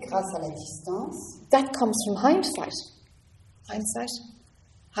après, grâce à la distance. That comes from hindsight. Hindsight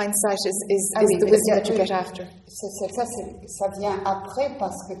is the wisdom that you get after. Ça vient après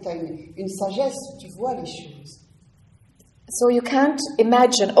parce que tu as une sagesse, tu vois les choses. So you can't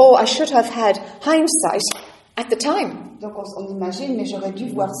imagine, oh, I should have had hindsight at the time. Donc on imagine, mais j'aurais dû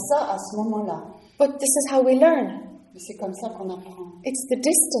voir ça à ce moment-là. But this is how we learn. Mais c'est comme ça qu'on apprend. It's the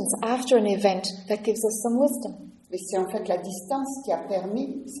distance after an event that gives us some wisdom. Mais c'est en fait la distance qui a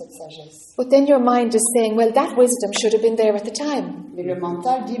permis cette sagesse. But then your mind is saying, well, that wisdom should have been there at the time. Mais le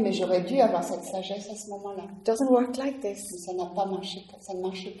mental dit, mais j'aurais dû avoir cette sagesse à ce moment-là. It doesn't work like this. Mais ça n'a pas marché, ça ne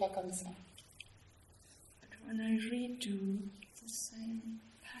marchait pas comme ça. But when I redo the same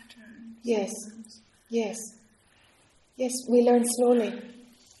pattern. Yes, we learn slowly.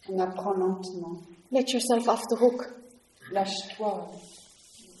 On apprend lentement. Let yourself off the hook. Lâche-toi.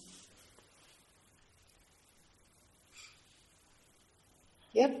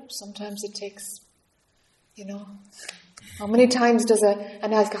 Yep, sometimes it takes, how many times does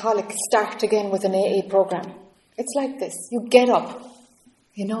an alcoholic start again with an AA program? It's like this. You get up,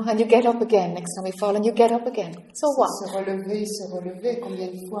 and you get up again. Next time you fall and you get up again. So what? Se relever. Combien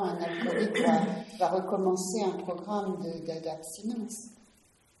de fois un alcoolique va recommencer un programme d'abstinence?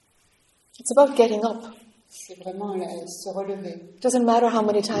 It's about getting up. C'est vraiment se relever. It doesn't matter how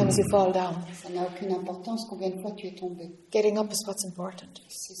many times you fall down. Ça n'a aucune importance combien de fois tu es tombé. Getting up is what's important.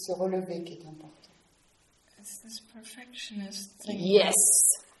 C'est se relever qui est important. It's this perfectionist thing. Yes.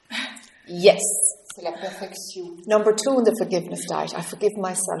 C'est la perfection. Number 2 in the forgiveness diet, I forgive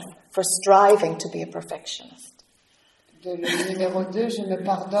myself for striving to be a perfectionist. Le numéro 2, je me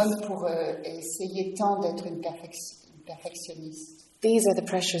pardonne pour essayer tant d'être une perfectionniste. These are the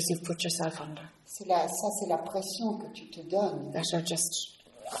pressures you've put yourself under. C'est la pression que tu te donnes. That are just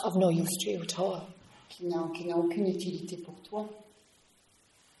of no use to you at all. Qui n'a aucune utilité pour toi.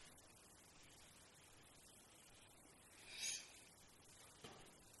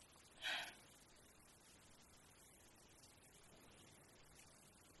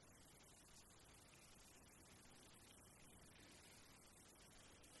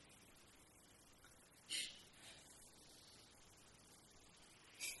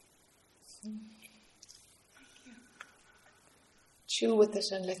 Chew with it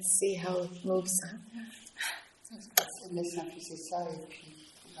and let's see how it moves. Laisse infuser ça et puis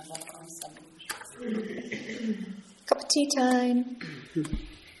on va voir comment ça bouge. Cup of tea time.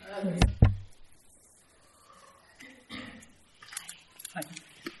 Hi.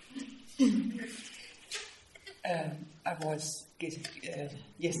 I was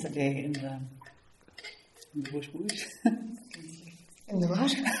yesterday in the bush. In the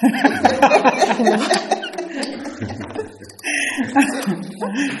what?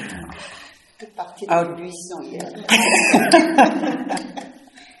 Out buisson hier.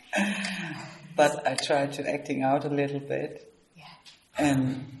 But I tried to acting out a little bit. Yeah.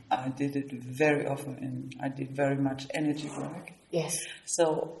 And I did it very often, and I did very much energy work. Yes.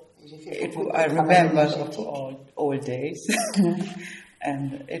 So I remember of all days,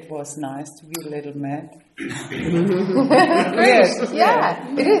 and it was nice to be a little mad. Yes. Yeah,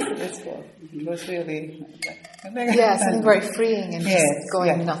 it is. It was really... Yeah, something very freeing and just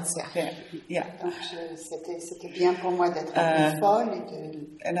going nuts. Yeah. Donc c'était bien pour moi d'être un peu folle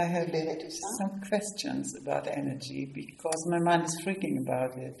et And I have libérer tout ça. some questions about energy because my mind is freaking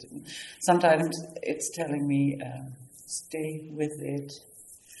about it. Sometimes it's telling me, stay with it,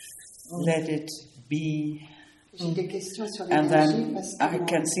 let it be. J'ai des questions sur And l'énergie then parce I que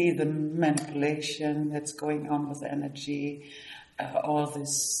can see the manipulation that's going on with energy, all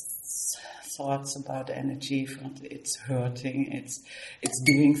these thoughts about energy, it's hurting, it's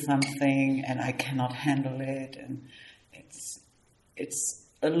doing something, and I cannot handle it, and it's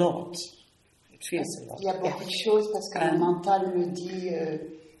a lot. It feels a lot. il y a beaucoup de choses parce que mon mental me dit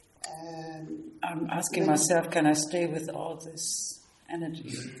I'm asking myself, can I stay with all this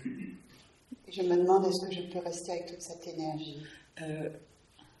energy? je me demande est-ce que je peux rester avec toute cette énergie.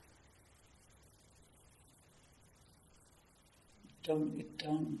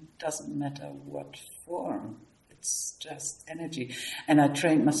 Doesn't matter what form. It's just energy, and I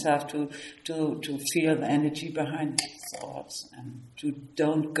trained myself to feel the energy behind thoughts and to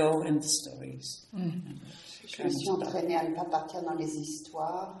don't go in the stories. Je me suis entraînée à ne pas partir dans les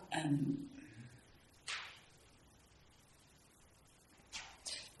histoires. And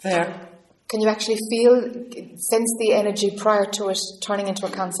there. Can you actually sense the energy prior to it turning into a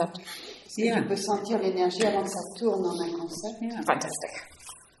concept? Est-ce que tu peux sentir l'énergie avant que ça tourne en un concept? Yeah. Fantastic.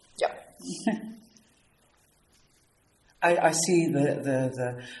 Yeah. I see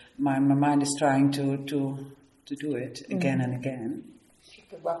my mind is trying to do it again and again. Tu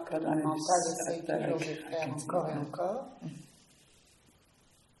peux voir que mon mental essaie toujours de faire encore et encore.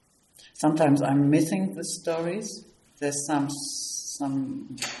 Sometimes I'm missing the stories. There's some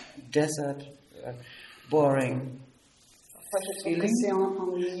desert, boring feeling.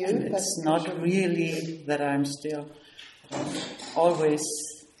 And it's not really that I'm still always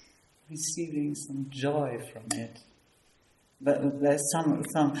receiving some joy from it. But there's some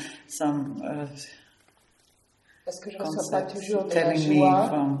Parce que je ne reçois pas toujours de la telling me joie.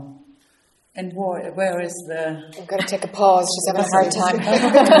 from. And where is the? I'm going to take a pause. She's having a hard time.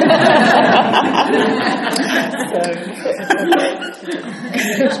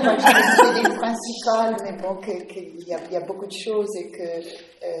 Je crois que c'est l'idée principale, mais bon, qu'il y a beaucoup de choses et que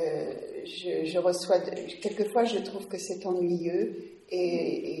je reçois. Quelquefois, je trouve que c'est ennuyeux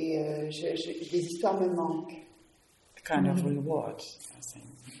et les histoires me manquent. Kind of reward, I think.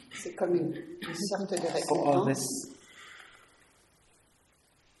 C'est comme une sorte de For all récompense. this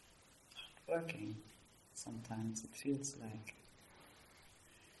working, sometimes it feels like.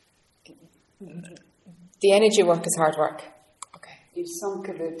 The energy work is hard work. Okay. Il semble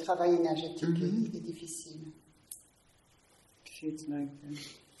que le travail énergétique est difficile. It feels like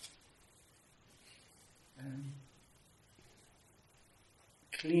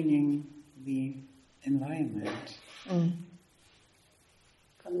cleaning the environment.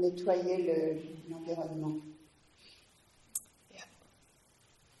 Comme nettoyer l'environnement. Yeah.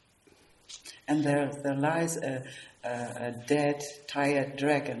 And there lies a dead, tired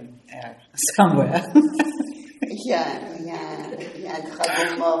dragon somewhere. Il y a un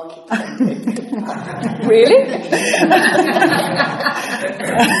dragon mort qui traîne quelque part. Really?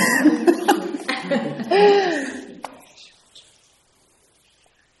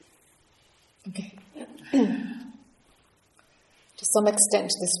 Okay. To some extent,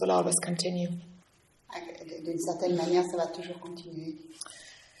 this will always continue. D'une certaine manière, ça va toujours continuer.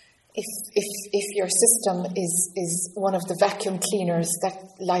 If your system is one of the vacuum cleaners that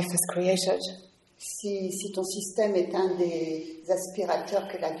life has created, Si ton système est un des aspirateurs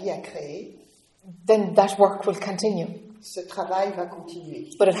que la vie a créé, then that work will continue. ce travail va continuer.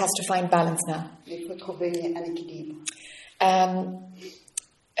 But it has to find balance now. Il faut trouver un équilibre.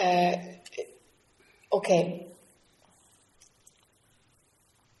 Okay.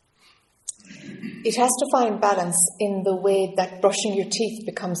 It has to find balance in the way that brushing your teeth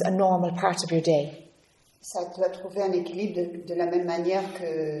becomes a normal part of your day. Ça doit trouver un équilibre de la même manière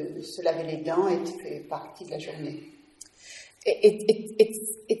que se laver les dents fait partie de la journée.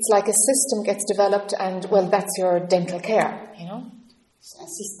 It's like a system gets developed and, well, that's your dental care, you know? Un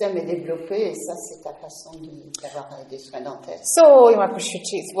système est développé et ça, c'est ta façon d'avoir des soins dentaires. So you might brush your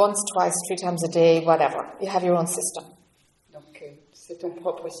teeth once, twice, 3 times a day, whatever. You have your own system. Donc, c'est ton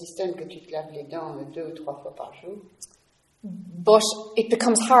propre système que tu te laves les dents 2 ou 3 fois par jour. But it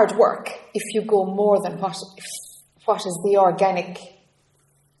becomes hard work if you go more than what is the organic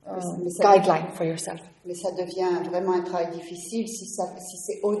guideline for yourself. Mais ça devient vraiment un travail difficile si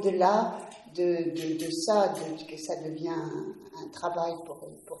c'est au-delà de ça, que ça devient un travail pour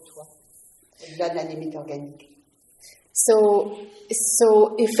toi, au-delà de la limite organique. So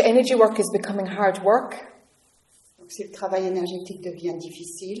if energy work is becoming hard work, donc si le travail énergétique devient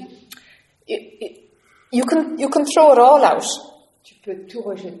difficile, you can throw it all out, tu peux tout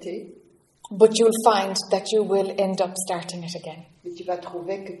rejeter, but you'll find that you will end up starting it again. mais tu vas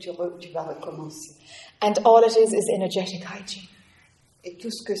trouver que tu vas recommencer. And all it is energetic hygiene. Et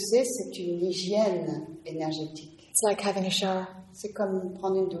tout ce que c'est une hygiène énergétique. It's like having a shower C'est comme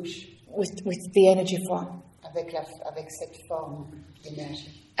prendre une douche with the energy form. avec cette forme d'énergie.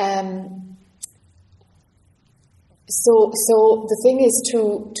 So the thing is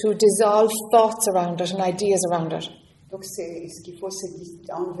to dissolve thoughts around it and ideas around it. Donc ce qu'il faut, c'est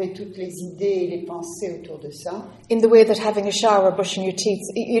enlever toutes les idées et les pensées autour de ça. In the way that having a shower, brushing your teeth,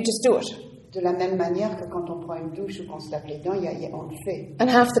 you just do it. De la même manière que quand on prend une douche ou qu'on se lave les dents, on le fait. And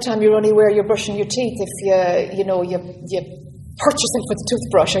half the time you're only aware you're brushing your teeth if you hurt yourself with a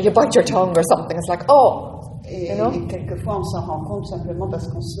toothbrush or you bite your tongue or something. It's like, Et you know? quelquefois, on s'en rend compte simplement parce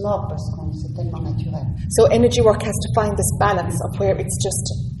qu'on se mord, parce que c'est tellement naturel. So energy work has to find this balance of where it's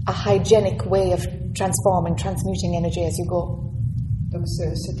just a hygienic way of transmuting energy as you go. Donc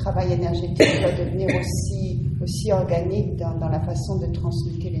ce travail énergétique doit devenir aussi organique dans la façon de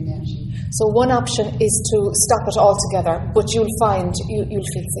transmuter l'énergie. So one option is to stop it altogether, but you'll find you'll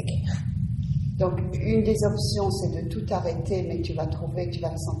feel sick. Donc une des options, c'est de tout arrêter, mais tu vas te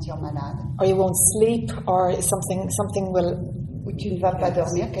sentir malade. Or you won't sleep, or something will où tu ne vas pas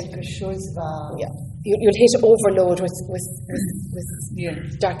dormir, quelque chose va... Yeah. You'll hit overload with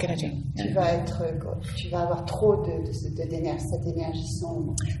dark energy. Tu vas avoir trop d'énergie, cette énergie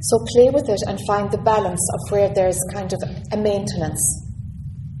sombre. So play with it and find the balance of where there's kind of a maintenance.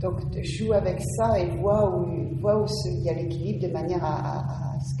 Donc joue avec ça et vois où il y a l'équilibre de manière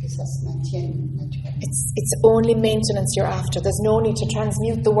à ce que ça se maintienne naturellement. It's only maintenance you're after. There's no need to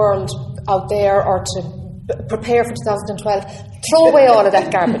transmute the world out there or to prepare for 2012. Throw away all of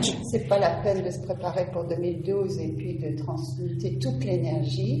that garbage. C'est pas la peine de se préparer pour 2012 et puis de transmuter toute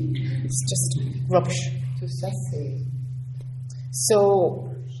l'énergie. It's just rubbish. Tout ça, c'est...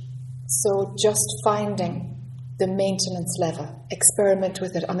 So just finding the maintenance level. Experiment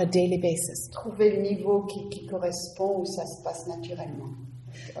with it on a daily basis. Trouver le niveau qui correspond où ça se passe naturellement,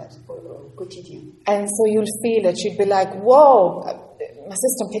 au quotidien. And so you'll feel it. You'll be like, whoa, my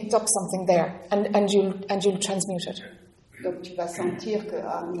system picked up something there. And you'll transmute it. Donc tu vas sentir que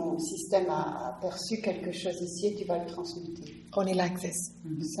mon système a perçu quelque chose ici et tu vas le transmuter. Only like this.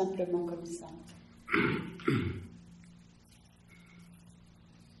 Simplement comme ça.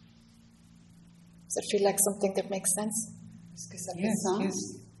 Does it feel like something that makes sense? Est-ce que ça fait sens?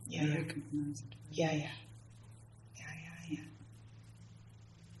 Yes. Yeah. I recognize it. Yeah.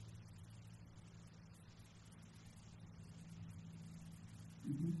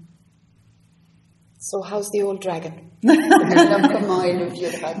 So how's the old dragon? Alors, comment est le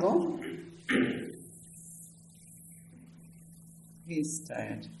vieux dragon? He's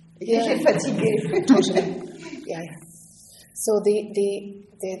tired. Il est fatigué. Totally. Yeah. So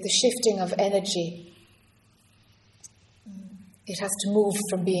the shifting of energy, it has to move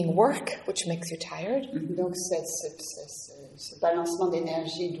from being work, which makes you tired. Donc ce balancement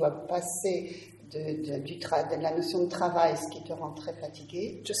d'énergie doit passer de la notion de travail, ce qui te rend très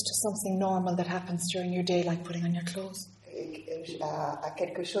fatigué, Just to something normal that happens during your day, like putting on your clothes. à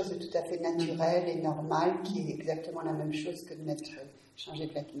quelque chose de tout à fait naturel et normal, qui est exactement la même chose que de changer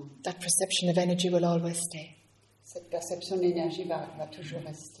de vêtements. That perception of energy will always stay. Cette perception de l'énergie va toujours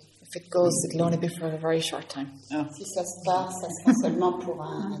rester. If it goes, it'll only be for a very short time. Si ça se part, ça sera seulement pour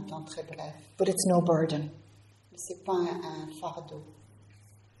un temps très bref. But it's no burden. Mais c'est pas un fardeau,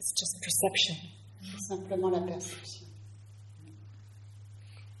 It's just perception. c'est simplement la perception.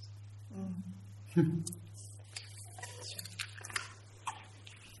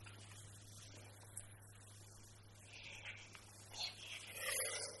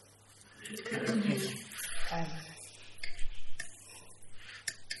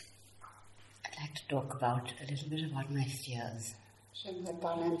 I'd like to talk about a little bit about my fears. J'aimerais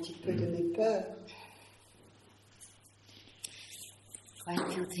parler un petit peu de mes peurs. Quite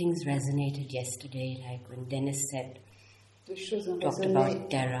a few things resonated yesterday, like when Dennis said, Deux choses ont talked résonné. about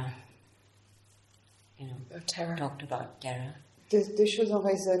terror. Terror. Talked about terror. Deux choses ont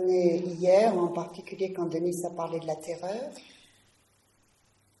résonné hier, en particulier quand Denis a parlé de la terreur.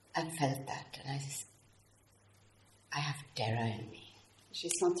 I felt that, and I have terror in me. J'ai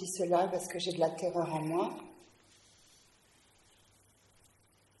senti cela parce que j'ai de la terreur en moi.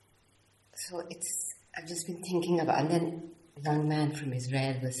 So I've just been thinking about, and then a young man from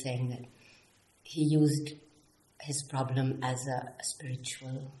Israel was saying that he used his problem as a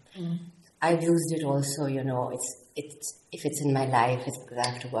spiritual. I've used it also, it's if it's in my life, it's because I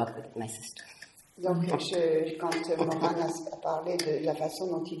have to work with my sister. Donc, quand Moran a parlé de la façon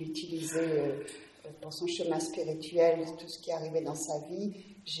dont il utilisait pour son chemin spirituel tout ce qui arrivait dans sa vie,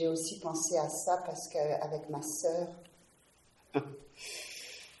 j'ai aussi pensé à ça parce qu'avec ma sœur,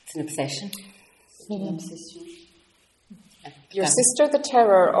 It's an obsession. c'est une obsession. Your sister, the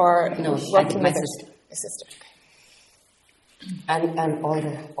terror, or No, working my with sister. it? Your sister. And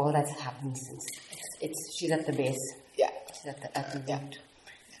all that's happened since she's at the base. Yeah. She's at the root. Yeah.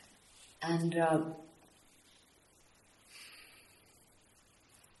 And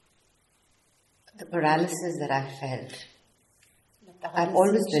the paralysis that I felt, I've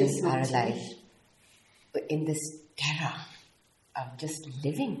always been paralyzed in this terror of just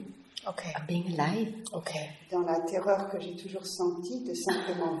living, Okay. of being alive. Okay. Dans la terreur que j'ai toujours sentie de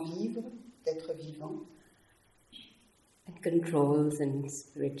simplement vivre, d'être vivant. And controls and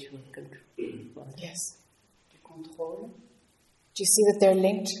spiritual control. Yes. Du contrôle. Do you see that they're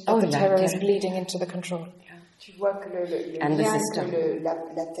linked? That Oh, the yeah, terror is yeah. bleeding into the control. Tu vois que le And the lien, system. que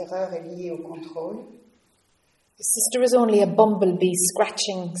la terreur est liée au contrôle. Your sister is only a bumblebee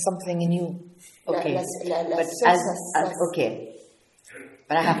scratching something in you. Okay, La but sœur, okay,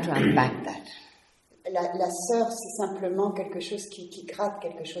 but I have to unpack that. la sœur, c'est simplement quelque chose qui gratte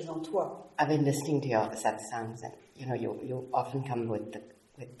quelque chose en toi. I've been listening to your satsangs, and you often come with the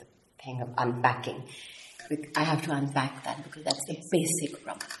thing of unpacking. I have to unpack that because that's the basic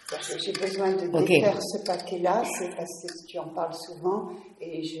problem. J'ai besoin de défaire ce paquet-là, c'est parce que tu en parles souvent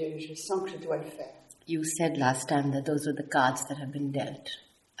et je sens que je dois le faire. You said last time that those are the cards that have been dealt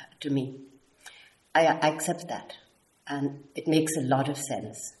to me. I accept that, and it makes a lot of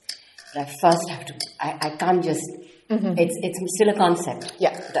sense. But I first have to. I can't just. It's still a concept.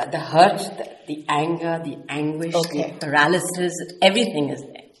 Yeah. The hurt, the anger, the anguish, the paralysis, everything is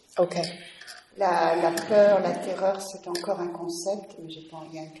there. Okay. La peur, la terreur, c'est encore un concept, mais il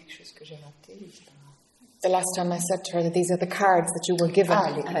y a quelque chose que j'ai raté. The last time I said to her that these are the cards that you were given.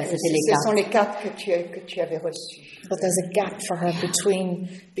 Ce sont les cartes que tu avais reçues. But there's a gap for her between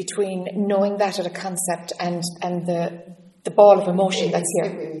knowing that as a concept and the ball of emotion that's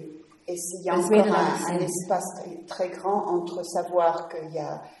here. Oui. Et il y a encore un espace très grand entre savoir que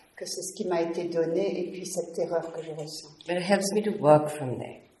c'est ce qui m'a été donné et puis cette terreur que je ressens. But it helps me to work from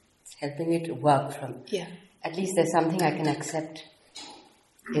there. It's helping me to work from. Yeah. At least there's something I can accept.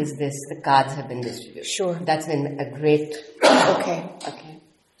 Is this the cards have been distributed? Sure. That's been a great. Okay.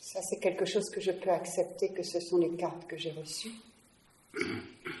 Ça c'est quelque chose que je peux accepter que ce sont les cartes que j'ai reçues.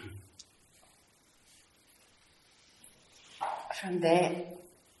 From there,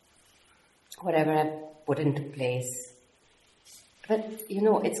 whatever I put into place. But,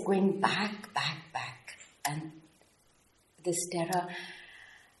 it's going back. And this terror,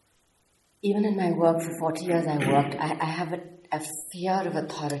 even in my work, for 40 years I worked, I have a fear of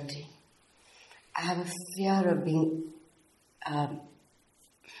authority. I have a fear of being,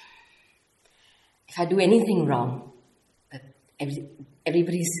 if I do anything wrong, but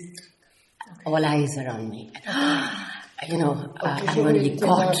everybody's, all eyes are on me. I'm going to be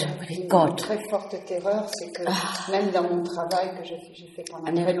caught. Une très forte terreur, c'est que même dans mon travail que j'ai fait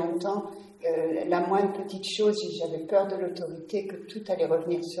pendant très longtemps, la moindre petite chose, j'avais peur de l'autorité, que tout allait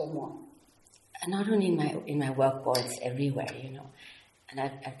revenir sur moi. And not only in my work, but it's everywhere, and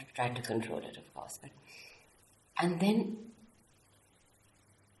I've tried to control it, of course. And then,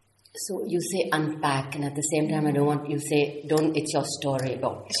 so you say unpack, and at the same time, you say, it's your story,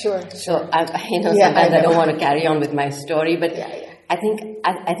 go. Sure. So, sometimes I don't want to carry on with my story, but I think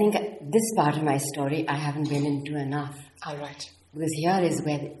this part of my story, I haven't been into enough. All right. Because here is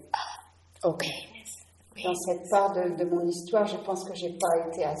where Dans cette part de mon histoire, je pense que j'ai pas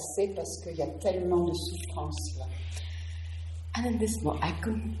été assez parce qu'il y a tellement de souffrance là. And in this moment, I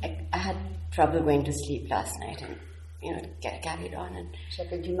had trouble going to sleep last night and, carried on. And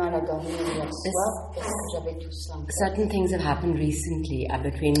j'avais du mal à dormir hier soir parce que j'avais tout ça. Certain things have happened recently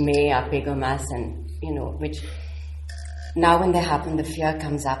between May, Apegomas, and, which now when they happen, the fear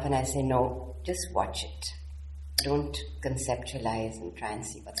comes up and I say, no, just watch it. Don't conceptualize and try and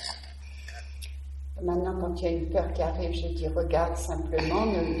see what's happening. Maintenant, quand il y a une peur qui arrive, je dis regarde simplement,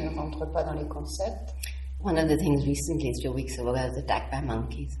 ne rentre pas dans les concepts. One of the things recently, 2 weeks ago, I was attacked by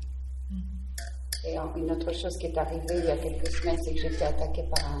monkeys. Et une autre chose qui est arrivée il y a quelques semaines, c'est que j'ai été attaquée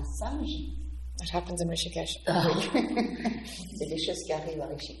par un singe. That happens in Rishikesh. C'est des choses qui arrivent à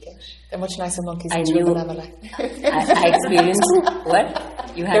Rishikesh. They're much nicer monkeys in Tiruvannamalai. I experienced what?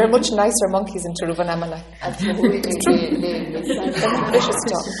 There are much nicer monkeys in Tiruvannamalai. Vicious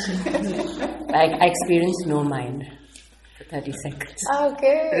stuff. I experienced no mind for 30 seconds.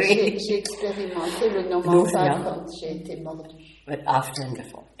 Okay. J'ai expérimenté le non mental quand j'ai été mordue. But after and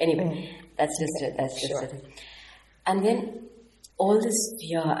before. Anyway, that's just it. And then all this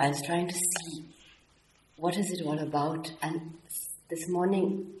fear, I was trying to see what is it all about. And this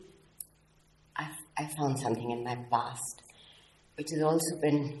morning, I found something in my past, which has also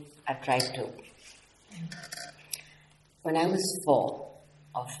been, I've tried to. When I was 4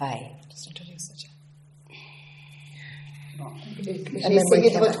 or 5, Just introduce it. J'ai essayé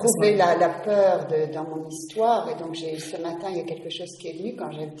de retrouver la peur dans mon histoire, et donc ce matin, il y a quelque chose qui est venu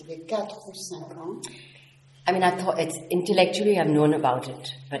quand j'avais 4 ou 5 ans. I mean, I thought intellectually I've known about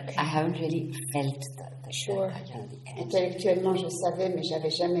it, but I haven't really felt the Sure. the energy. Intellectuellement, je savais, mais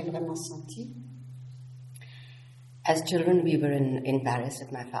j'avais jamais vraiment senti. As children, we were in Paris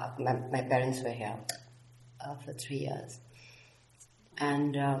with my father. My parents were here for 3 years.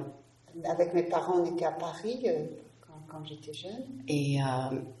 And Avec mes parents, on était à Paris quand j'étais jeune.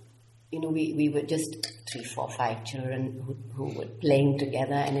 We were just 3, 4, 5 children who were playing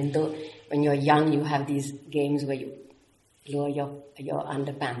together. And when you're young, you have these games where you lower your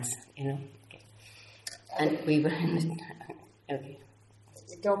underpants, Okay. And we were in okay.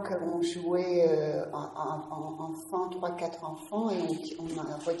 Donc, on jouait enfants, 3-4 enfants, et on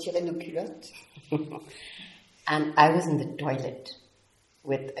a retiré nos culottes. And I was in the toilet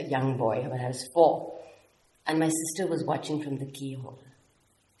with a young boy when I was 4. And my sister was watching from the keyhole.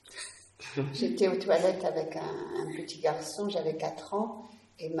 J'étais aux toilettes avec un petit garçon, j'avais 4 ans,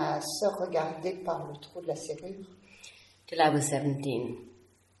 et ma sœur regardait par le trou de la serrure. Till I was 17,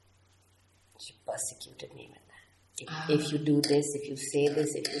 she persecuted me with that. If you do this, if you say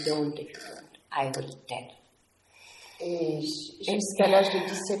this, if you don't, I will tell. Et jusqu'à l'âge de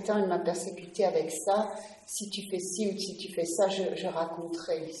 17 ans, il m'a persécuté avec ça. Si tu fais ci ou si tu fais ça, je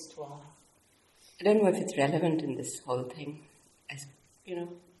raconterai l'histoire. I don't know if it's relevant in this whole thing, as you know.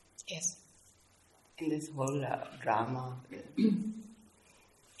 Yes. In this whole drama.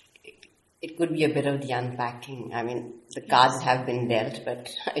 It could be a bit of the unpacking. I mean, the cards have been dealt, but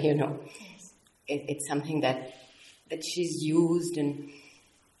you know, it's something that she's used, and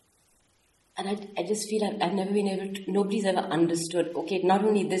I just feel I've never been able to. Nobody's ever understood. Okay, not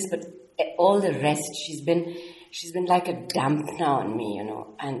only this, but all the rest. She's been like a dampener on me, you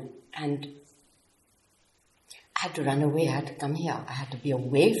know, and I had to run away. I had to come here. I had to be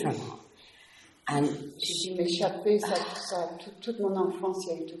away from her. And j'ai dû m'échapper, toute mon enfance,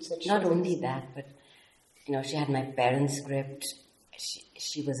 il y a eu toute cette chose. Not only that, but you know, she had my parents' script.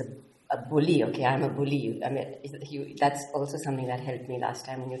 She was a bully. Okay, I'm a bully. I mean, that's also something that helped me last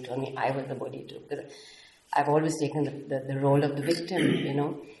time when you told me I was a bully too, because I've always taken the role of the victim. You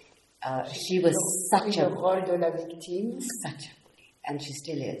know, she was such a rôle de la victime, such a bully, and she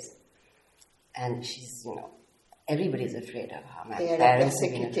still is. And she's, you know. Everybody's afraid of her. My parents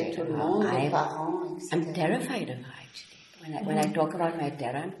have been afraid of her. I'm terrified of her, actually. When I talk about my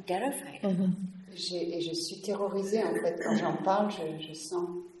terror, I'm terrified. Et je suis terrorisée, en fait. Quand j'en parle, je sens.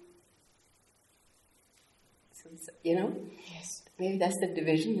 So, you know? Yes. Maybe that's the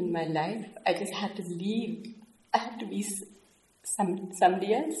division in my life. I just had to leave. I had to be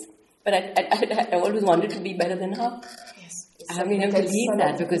somebody else. But I always wanted to be better than her. Yes. I haven't been able to leave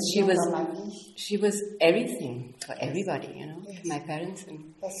that because she was everything for everybody, you know, to my parents.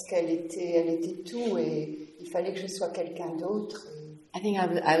 And parce qu'elle était tout et il fallait que je sois quelqu'un d'autre. I think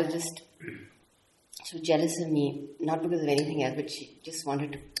I was just so jealous of me, not because of anything else, but she just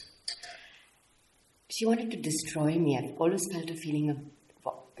wanted to destroy me. I've always felt a feeling of,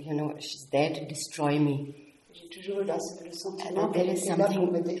 you know, she's there to destroy me. J'ai toujours eu le sentiment there is something,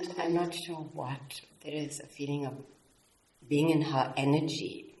 pour me détruire. I'm not sure what, there is a feeling of being in her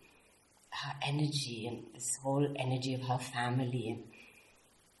energy and this whole energy of her family, and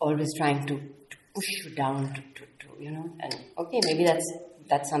always trying to push you down to you know, and okay, maybe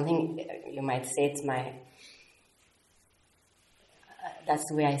that's something you might say it's my, that's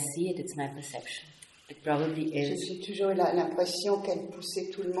the way I see it, it's my perception. It probably is. J'ai toujours eu l'impression qu'elle poussait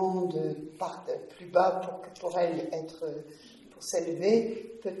tout le monde plus bas pour elle pour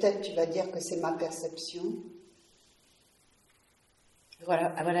s'élever. Peut-être tu vas dire que c'est ma perception.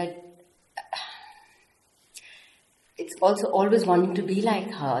 It's also always wanting to be like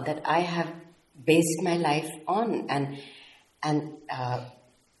her that I have based my life on, and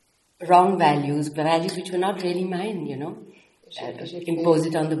wrong values which were not really mine, you know. Impose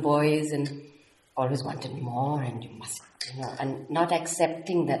it on the boys and always wanted more, and you must, you know, and not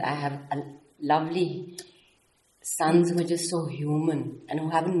accepting that I have a lovely sons who are just so human and who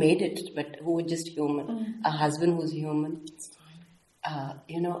haven't made it, but who are just human. A husband who's human.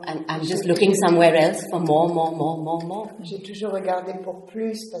 You know, and I'm just looking somewhere else for more. J'ai toujours regardé pour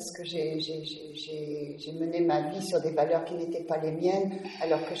plus parce que j'ai mené ma vie sur des valeurs qui n'étaient pas les miennes,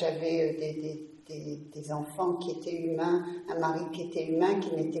 alors que j'avais des enfants qui étaient humains, un mari qui était humain,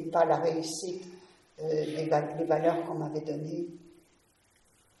 qui n'était pas la réussite des valeurs qu'on m'avait données.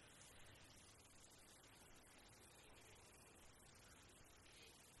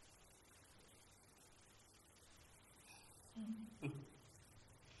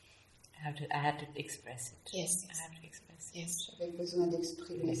 I had to express it. Yes. I had to express it. Yes. J'avais besoin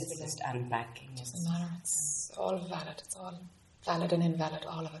d'exprimer It's cela. just unpacking. Doesn't matter. It's all valid. It's all valid and invalid.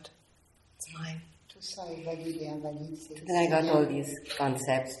 All of it. It's mine. Tout ça est valide et invalide. Then I got all these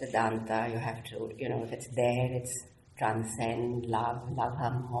concepts, Vedanta. You have to, you know, if it's there, it's transcend, love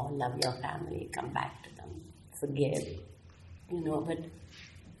her more, love your family, come back to them, forgive. You know, but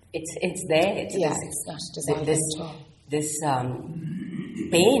it's there. It's not dissolving at all. This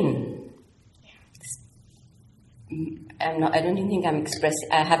pain. I don't even think I'm expressing.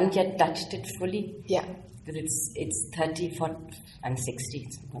 I haven't yet touched it fully. Yeah. But it's 30, 40, I'm 60.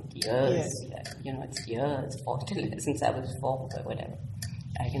 It's not years. Yes. You know, it's years. 40 since I was 4 or whatever.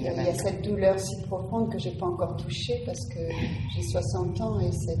 I can remember. Il y a cette douleur si profonde que j'ai pas encore touchée parce que j'ai 60 ans et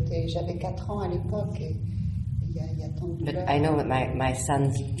j'avais 4 ans à l'époque et il y a tant de douleur. But I know what my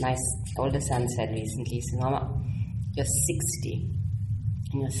older son said recently. He said, Mama, you're 60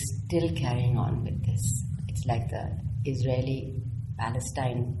 and you're still carrying on with this. It's like the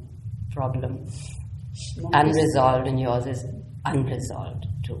Israeli-Palestine problem unresolved, and yours is unresolved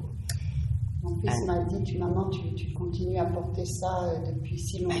too. Mon fils m'a dit, maman, tu continues à porter ça depuis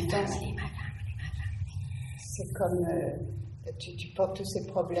si longtemps. C'est comme tu portes tous ces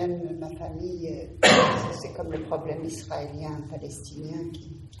problèmes, ma famille, c'est comme le problème israélien, palestinien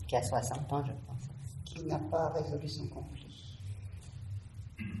qui a 60 ans, je pense. Qui n'a pas résolu son conflit.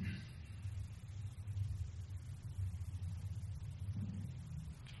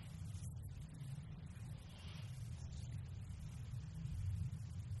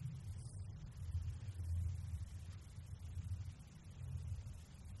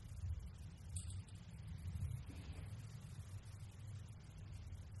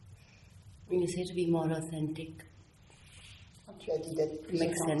 You say to be more authentic. Quand tu as dit d'être plus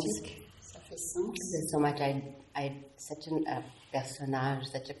authentique, ça fait sens. There's so much such a personnage,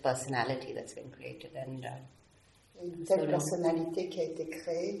 such a personality that's been created, and il y a une telle personnalité qui a été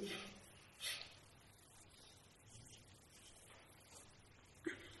créée.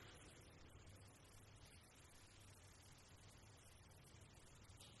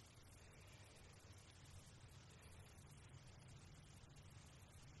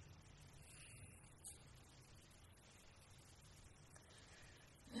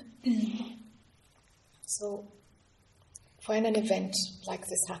 So, when an event like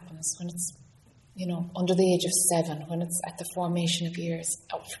this happens, when it's, under the age of 7, when it's at the formation of years,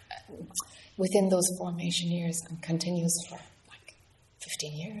 within those formation years, and continues for like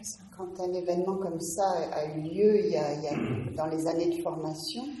 15 years. Quand un événement comme ça a eu lieu, il y a dans les années de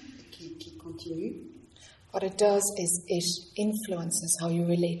formation qui continue. What it does is it influences how you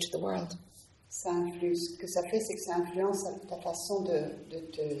relate to the world. Ça influe. Ce que ça fait, c'est que ça influence ta façon de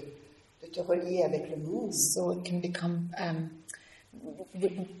te relier avec le monde. So it can become, we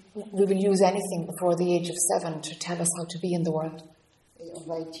will use anything before the age of 7 to tell us how to be in the world. Et on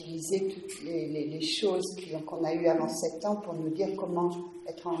va utiliser toutes les choses qu'on a eues avant 7 ans pour nous dire comment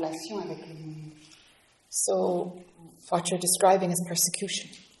être en relation avec le monde. So what you're describing is persecution.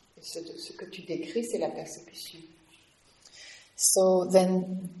 Et ce que tu décris, c'est la persécution. So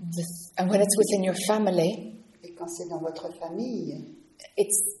then, and when it's within your family, et quand c'est dans votre famille,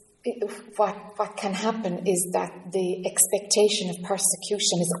 what can happen is that the expectation of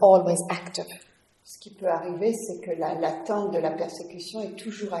persecution is always active. Ce qui peut arriver, c'est que l'attente de la persécution est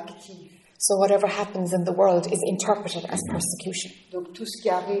toujours active. So whatever happens in the world is interpreted as persecution. Donc tout ce qui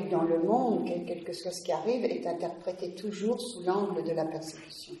arrive dans le monde, quel que soit ce qui arrive, est interprété toujours sous l'angle de la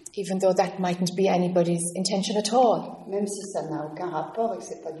persécution. Even though that mightn't be anybody's intention at all. Même si ça n'a aucun rapport et que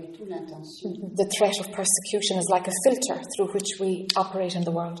c'est pas du tout l'intention. The threat of persecution is like a filter through which we operate in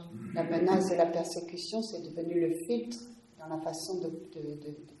the world. La menace de la persécution, c'est devenu le filtre dans la façon de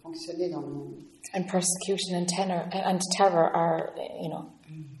fonctionner dans le monde. And persecution and terror are,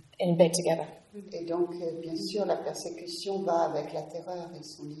 in bed together. Et donc, bien sûr, la persécution va avec la terreur, ils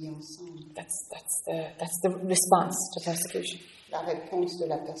sont liés ensemble. That's the response to persecution. La réponse de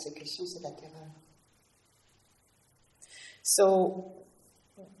la persécution, c'est la terreur. So,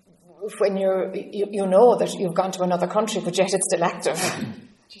 when you know that you've gone to another country, but yet it's still active.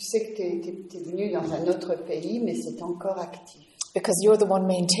 Tu sais que t'es venu dans un autre pays, mais c'est encore actif. Because you're the one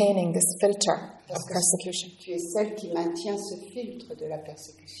maintaining this filter of persecution. Tu es celle qui maintient ce filtre de la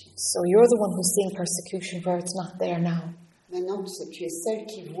persécution. So you're the one who's seeing persecution where it's not there now. Maintenant, tu es celle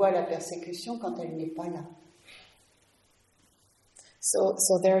qui voit la persécution quand elle n'est pas là. So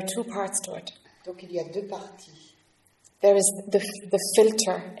there are two parts to it. Donc il y a deux parties. There is the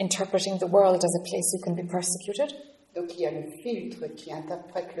filter interpreting the world as a place you can be persecuted. Donc il y a le filtre qui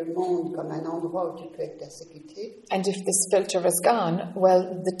interprète le monde comme un endroit où tu peux être persécuté. And if this filter is gone,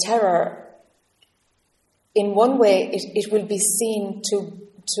 well, the terror, in one way, it will be seen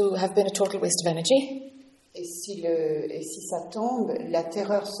to have been a total waste of energy. Et si ça tombe, la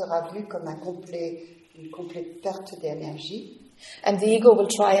terreur sera vue comme une complète perte d'énergie. And the ego will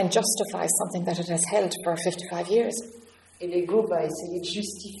try and justify something that it has held for 55 years. Et l'ego va essayer de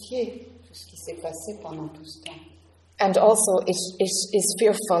justifier tout ce qui s'est passé pendant tout ce temps. And also it is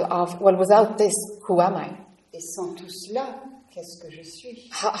fearful of, well, without this, who am I? Et sans tout cela, qu'est-ce que je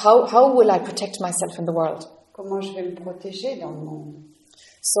suis? How will I protect myself in the world? Comment je vais me protéger dans le monde?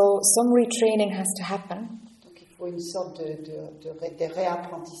 So some retraining has to happen. Donc il faut une sorte de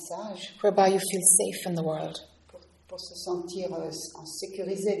réapprentissage. Whereby you feel safe in the world. Pour se sentir en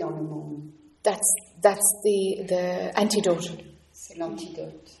sécurisé dans le monde. That's the antidote. C'est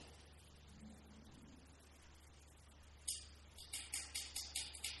l'antidote.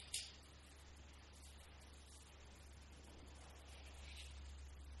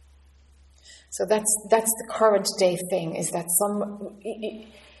 So that's the current day thing, is that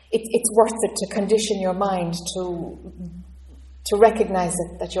it's worth it to condition your mind to recognize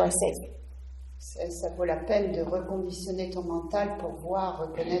that you are safe. Ça vaut la peine de reconditionner ton mental pour voir,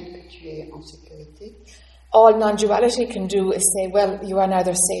 reconnaître que tu es en sécurité. All non-duality can do is say, well, you are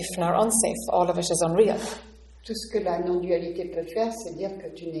neither safe nor unsafe. All of it is unreal. Tout ce que la non-dualité peut faire, c'est dire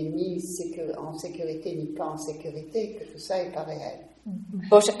que tu n'es ni en sécurité ni pas en sécurité, que tout ça est pas réel.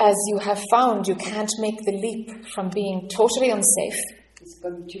 But as you have found, you can't make the leap from being totally unsafe.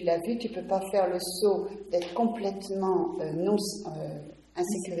 Comme tu l'as vu, tu peux pas faire le saut d'être complètement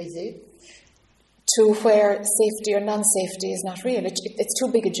insécurisé. To where safety or non-safety is not real. It's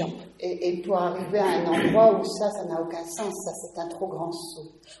too big a jump. Et pour arriver à un endroit où ça n'a aucun sens, ça c'est un trop grand saut.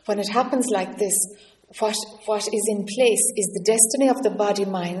 When it happens like this, what is in place is the destiny of the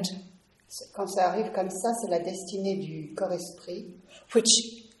body-mind. Quand ça arrive comme ça, c'est la destinée du corps-esprit.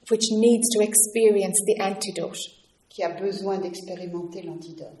 Which needs to experience the antidote. Qui a besoin d'expérimenter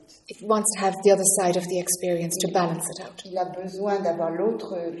l'antidote. It wants to have the other side of the experience to balance it out. Il a besoin d'avoir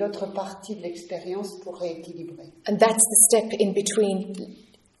l'autre partie de l'expérience pour rééquilibrer. And that's the step in between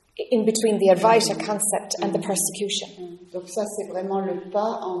the Advaita concept and the persecution. Donc ça, c'est vraiment le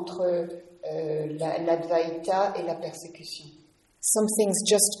pas entre l'Advaita et la persécution. Some things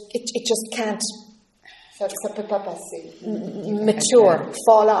it just can't. Ça peut pas passer. Mature,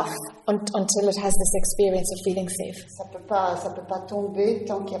 fall off until it has this experience of feeling safe. Ça peut pas tomber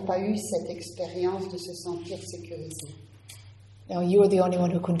tant qu'il n'y a pas eu cette expérience de se sentir sécurisé. Now you are the only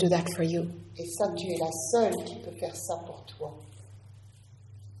one who can do that for you. Et ça, tu es la seule qui peut faire ça pour toi.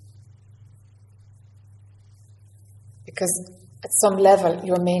 Because at some level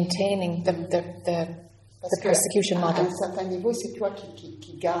you're maintaining the persecution model. À un certain niveau, c'est toi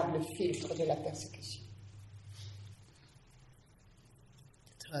qui garde le filtre de la persécution.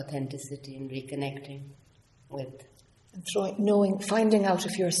 Authenticity and reconnecting with. And finding out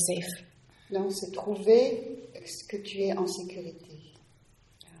if you're safe. Non, c'est trouver que tu es en sécurité.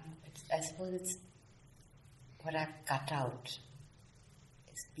 I suppose it's what I've cut out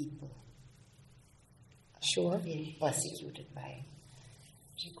is people. Sure. Being persecuted by.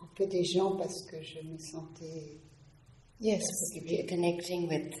 J'ai coupé des gens parce que je me sentais. Yes. Connecting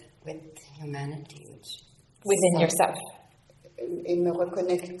with humanity, within yourself. Et me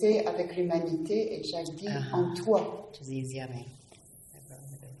reconnecter avec l'humanité et j'allais dire en toi. Which is easier,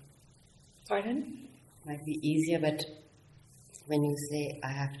 Pardon? Might be easier, but when you say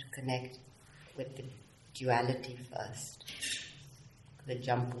I have to connect with the duality first, the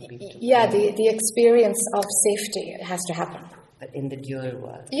jump would be too the experience of safety has to happen. But in the dual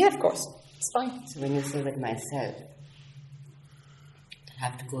world. Yeah, of course. It's fine. So when you say with myself, I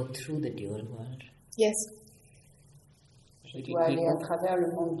have to go through the dual world. Yes. Je dois aller à travers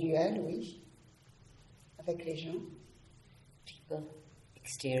le monde duel, oui, avec les gens. People,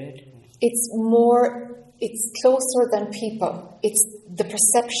 exterior. It's closer than people. It's the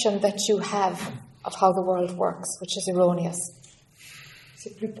perception that you have of how the world works, which is erroneous.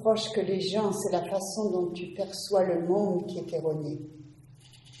 C'est plus proche que les gens, c'est la façon dont tu perçois le monde qui est erronée.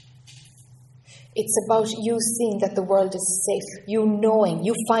 It's about you seeing that the world is safe, you knowing,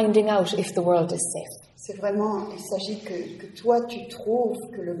 you finding out if the world is safe. C'est vraiment, il s'agit que toi, tu trouves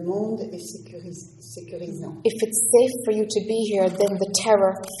que le monde est sécurisant. If it's safe for you to be here, then the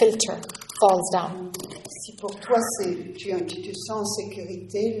terror filter falls down. Si pour toi, tu te sens en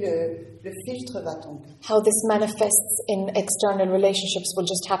sécurité, le filtre va tomber. How this manifests in external relationships will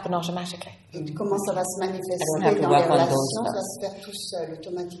just happen automatically. Et comment ça va se manifester dans les relations, ça va se faire tout seul,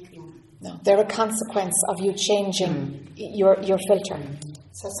 automatiquement. No, they're a consequence of you changing your filter.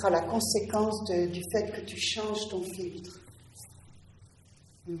 Ça sera la conséquence du fait que tu changes ton filtre.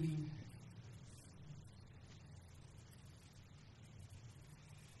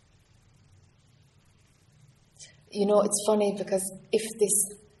 You know, it's funny because if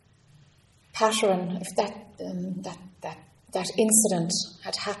this pattern, if that incident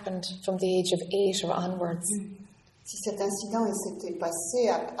had happened from the age of 8 or onwards, si cet incident s'était passé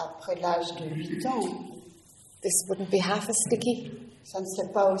après l'âge de 8 ans, this wouldn't be half as sticky. Ça ne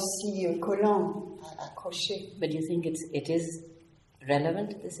serait pas aussi collant, accroché. But you think it is relevant,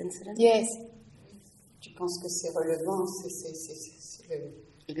 this incident? Yes. Tu penses que c'est relevant, c'est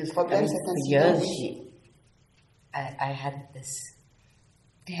le problème, cet incident. I had this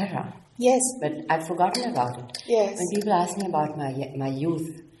terror. Yes. But I've forgotten about it. Yes. When people ask me about my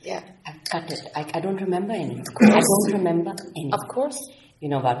youth, yeah, I've cut it. I don't remember anything. I don't remember anything. Of course. You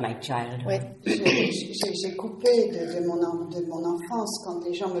know about my childhood. Oui. J'ai coupé de mon enfance quand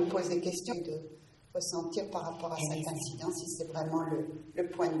les gens me posent des questions de ressentir par rapport à cet incident si c'est vraiment le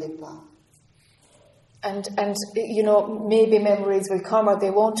point de départ. And maybe memories will come or they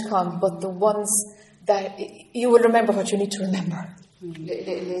won't come, but the ones that you will remember what you need to remember.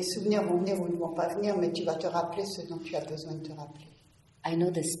 Les souvenirs vont venir ou ne vont pas venir, mais tu vas te rappeler ce dont tu as besoin de te rappeler. I know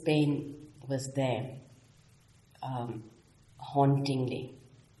this pain was there, hauntingly.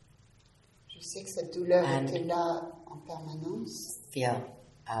 Je sais que cette douleur était là en permanence. Fear,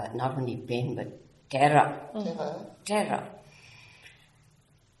 not only pain but terror. Terror.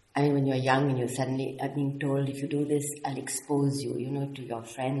 I mean, when you're young and you suddenly are being told, if you do this, I'll expose you, to your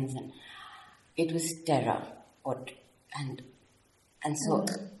friends, and it was terror. And so,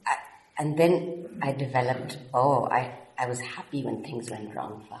 and then I developed. I was happy when things went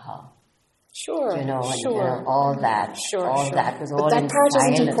wrong for her. Sure, all that. That was all that in part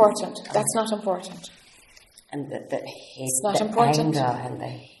silence. isn't important. That's not important. And the hate, it's not the important. anger and the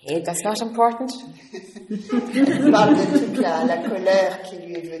hate. That's not important. Elle parle de toute la colère qui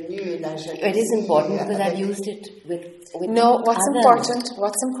lui est venue et la jalousie. It is important because I've used it with No, what's others.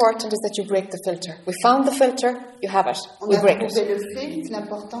 important is that you break the filter. We found the filter, you have it. We On a break it. trouvé le filtre,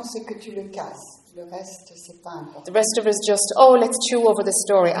 l'important c'est que tu le casses. Le reste, c'est pas important. The rest of it is just, let's chew over the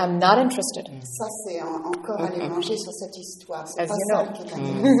story. I'm not interested. Ça, c'est encore aller manger sur cette histoire. C'est As pas you ça know. qui est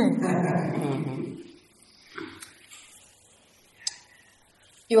intéressant.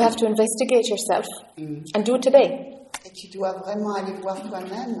 You have to investigate yourself and do it today. Et tu dois vraiment aller voir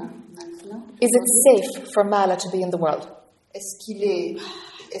toi-même maintenant. Is it safe for Mala to be in the world? Est-ce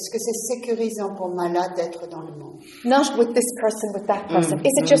que c'est sécurisant pour Mala d'être dans le monde? Not with this person, with that person.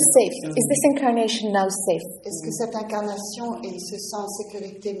 Is it just safe? Is this incarnation now safe? Est-ce que cette incarnation, il se sent en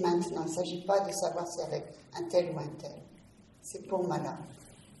sécurité maintenant? Il ne s'agit pas de savoir si avec un tel ou un tel. C'est pour Mala.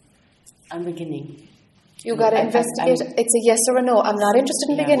 I'm beginning. You got to investigate. It's a yes or a no. I'm not interested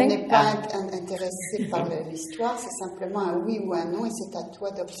in On beginning. n'est pas intéressé par l'histoire, c'est simplement un oui ou un non, et c'est à toi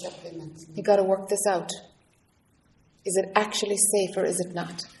d'observer maintenant. You got to work this out. Is it actually safe or is it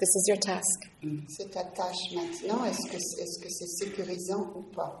not? This is your task. C'est ta tâche maintenant. Est-ce que c'est sécurisant ou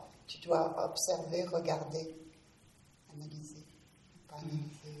pas? Tu dois observer, regarder, analyser, pas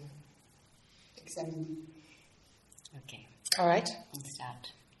analyser, examiner. Okay. All right? Let's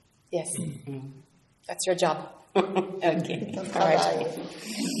start. Yes. That's your job. Okay. Ton All right. travail.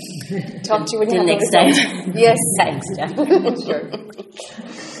 Talk to you when you Till have the next results. time. Yes. Thanks, Jack. Sure.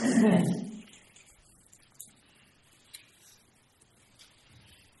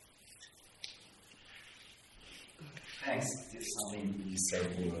 Thanks. Something you said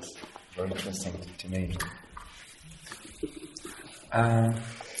was very interesting to me.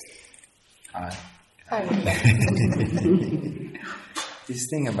 This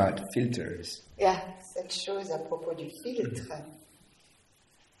thing about filters. Yeah. Cette chose à propos du filtre.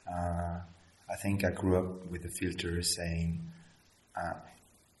 I think I grew up with the filter saying,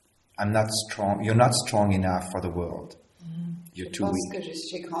 I'm not strong, you're not strong enough for the world. You're too Je pense weak. que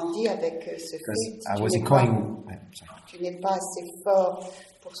j'ai grandi avec ce Because fait. I was going... Tu n'es pas assez fort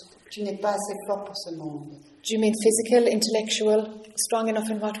pour ce monde. Do you mean physical, intellectual, strong enough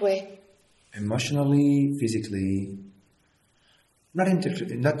in what way? Emotionally, physically, not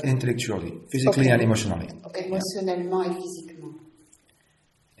intellectually, physically and emotionally. Okay. Émotionnellement et physiquement.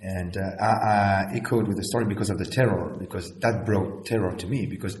 And I echoed with the story because of the terror, because that brought terror to me,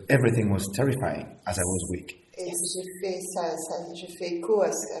 because everything was terrifying as I was weak. Et je fais écho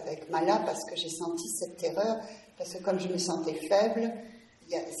avec Mala parce que j'ai senti cette terreur, parce que comme je me sentais faible,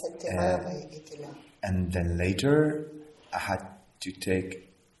 cette terreur était là. And then later, I had to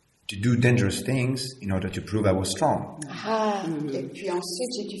do dangerous things in order to prove I was strong. Ah. Et puis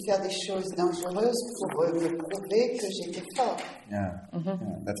ensuite, j'ai dû faire des choses dangereuses pour me prouver que j'étais fort. Yeah.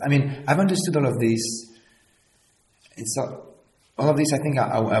 Yeah. I've understood all of this. All of this, I think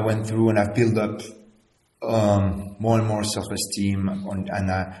I went through, and I've built up more and more self-esteem,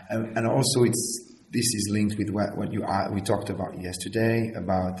 and also this is linked with what we talked about yesterday,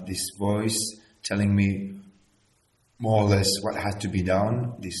 about this voice telling me more or less what had to be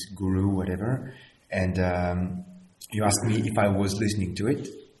done, this guru, whatever. And you asked me if I was listening to it.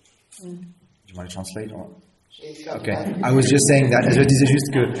 Do you want to translate? Or? Okay. I was just saying that. Je disais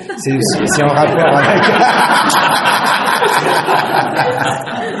juste que c'est en rapport avec...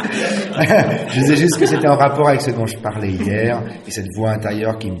 Je disais juste que c'était en rapport avec ce dont je parlais hier, et cette voix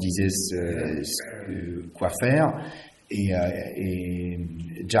intérieure qui me disait quoi faire. Et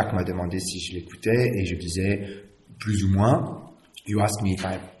Jack m'a demandé si je l'écoutais, et je disais plus ou moins. You asked me if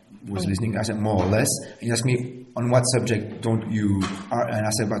I was listening. I said more or less. And you asked me on what subject don't you... And I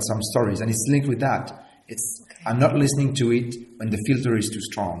said about some stories, and it's linked with that. I'm not listening to it when the filter is too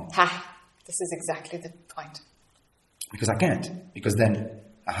strong. Ha! This is exactly the point. Because I can't. Because then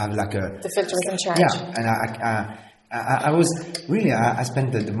I have like a... The filter is in charge. Yeah, and I was really, I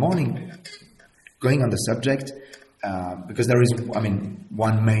spent the morning going on the subject because there is,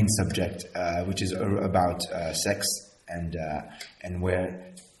 one main subject which is about sex and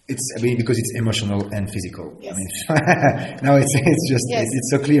where it's, because it's emotional and physical. Yes. Now it's just, yes.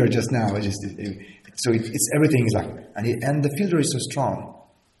 it's so clear just now. So it's everything is like, and the filter is so strong.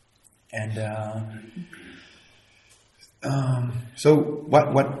 And so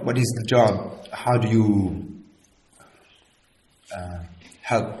what is the job? How do you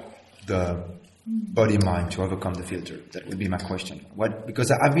help the body mind to overcome the filter? That would be my question.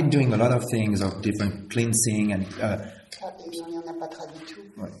 Because I've been doing a lot of things of different cleansing and. Il n'y en a pas traduit tout.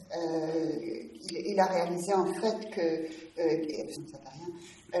 Ouais. Il a réalisé en fait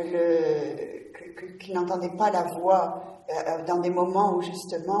qu'il n'entendait pas la voix dans des moments où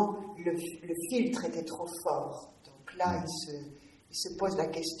justement le filtre était trop fort. Donc là, il se pose la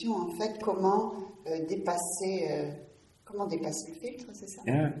question en fait comment dépasser le filtre, c'est ça?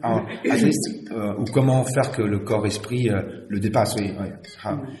 Yeah. At least, ou comment faire que le corps-esprit le dépasse, oui.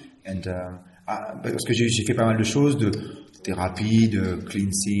 And, parce que j'ai fait pas mal de choses, de thérapie, de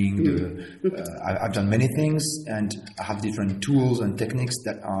cleansing, I've done many things, and I have different tools and techniques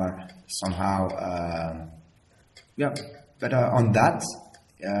that are somehow, but on that,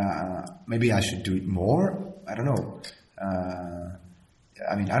 maybe I should do it more. I don't know.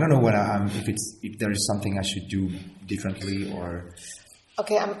 I don't know if there is something I should do differently or.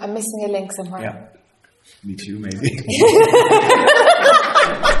 Okay, I'm missing a link somewhere. Yeah, me too, maybe.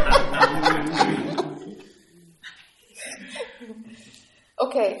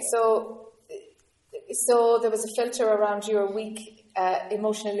 Okay, so there was a filter around you a week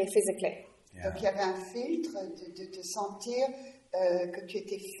emotionally, physically. Yeah. Donc il y avait un filtre de te sentir que tu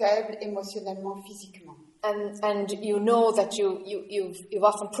étais faible émotionnellement, physiquement. And you know that you've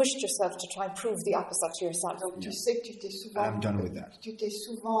often pushed yourself to try and prove the opposite to yourself. Donc tu sais que tu t'es souvent. I'm done with that. Tu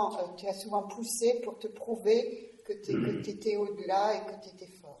as souvent poussé pour te prouver que tu étais au-delà et que tu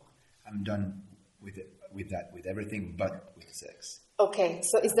étais fort. I'm done with that, with everything but with sex. Okay,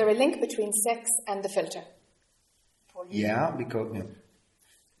 so is there a link between sex and the filter? Yeah, because. Yeah.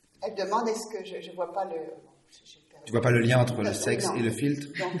 Elle demande est-ce que je vois pas le. Tu vois pas le lien entre le sexe et le filtre?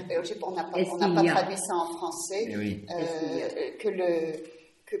 Donc, on n'a pas traduit ça en français. Oui.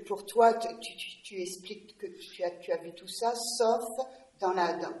 Que pour toi, tu expliques que tu as vu tout ça, sauf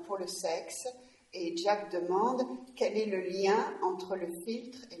pour le sexe. Et Jack demande quel est le lien entre le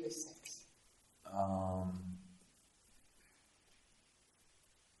filtre et le sexe.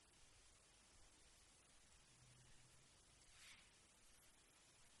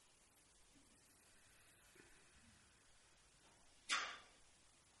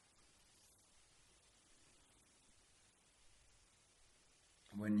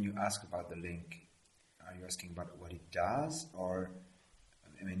 When you ask about the link, are you asking about what it does, or,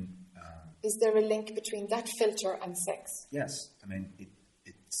 is there a link between that filter and sex? Yes,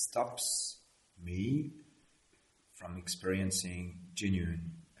 it stops me from experiencing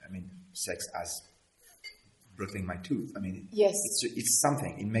genuine, sex as brushing my tooth. Yes, it's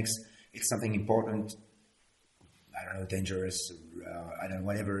something. It's something important. I don't know, dangerous. I don't know,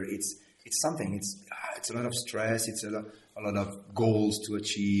 whatever. It's something. It's a lot of stress. It's a lot of goals to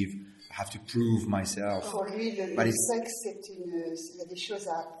achieve. I have to prove myself. Pour lui, le sexe, il y a des choses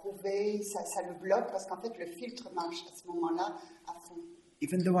à prouver, ça le bloque parce qu'en fait, le filtre marche à ce moment-là à fond.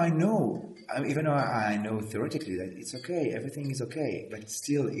 Even though I know theoretically that it's okay, everything is okay, but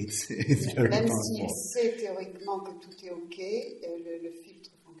still it's very Même possible. s'il sait théoriquement que tout est ok, le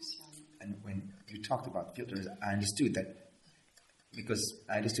filtre fonctionne. And when you talked about filters, I understood that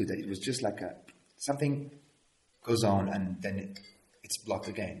it was just like something goes on and then it's blocked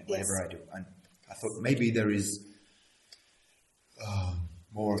again, whatever Yes. I do. And I thought maybe there is a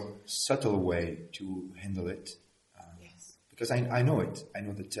more subtle way to handle it. yes. Because I know it. I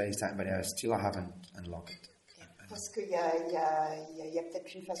know the taste, but I haven't unlocked it. Parce qu'il y a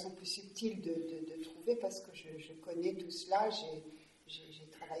peut-être une façon plus subtile de trouver, parce que je connais tout cela, j'ai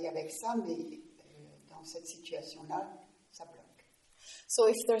travaillé avec ça, mais dans cette situation-là, ça bloque. So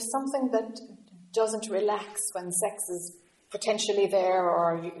if there's something that doesn't relax when sex is potentially there,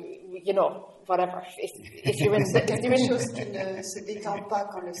 or whatever, if you're in, Quelque chose qui ne se détend pas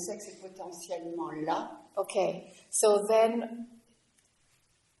quand le sexe est potentiellement là. okay, so then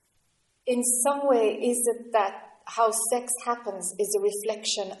in some way, is it that how sex happens is a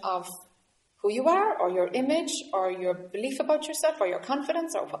reflection of who you are, or your image, or your belief about yourself, or your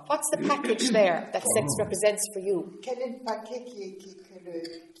confidence, or what's the package there that sex represents for you? Quel est le paquet qu'il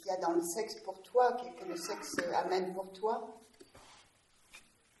y a dans le sexe pour toi, que le sexe amène pour toi?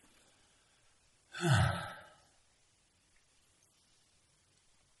 Everything,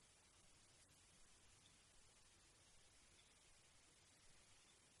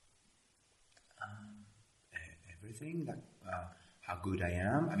 like how good I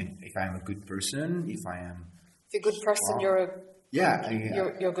am. I mean, if I am a good person, if I am... If you're a good person, you're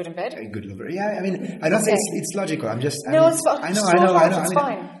good in bed? A good lover. Yeah, I mean, I don't say it's logical. I'm just... I it's fine. I know. It's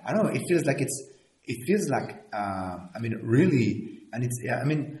fine. I know, it feels like I mean, really, and it's,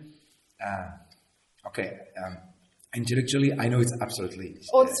 okay, intellectually, I know it's absolutely it's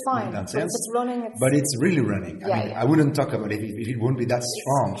fine. nonsense. But if it's running, but it's really running. I mean, I wouldn't talk about it if it wouldn't be that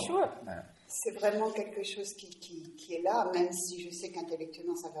strong. Sure. C'est vraiment quelque chose qui est là, même si je sais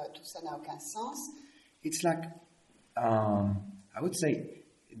qu'intellectuellement tout ça n'a aucun sens. It's like, I would say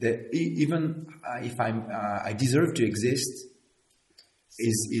that even if I deserve to exist,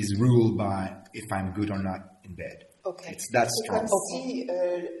 is ruled by if I'm good or not in bed. Okay. It's that strong. Comme si,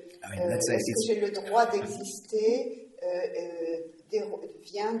 est-ce que j'ai le droit d'exister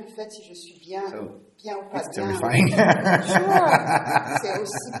vient du fait si je suis bien ou pas it's bien. terrifying. Sure. C'est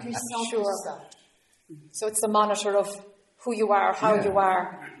aussi puissant que ça. So it's the monitor of who you are, how you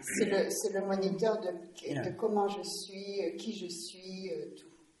are. C'est le moniteur de comment je suis, qui je suis,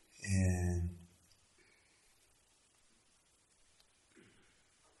 tout.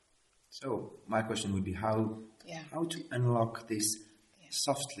 So my question would be how to unlock this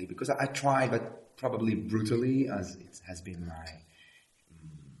softly, because I try, but probably brutally, as it has been my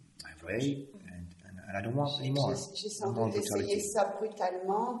way, and I don't want any more. J'ai sans doute essayé ça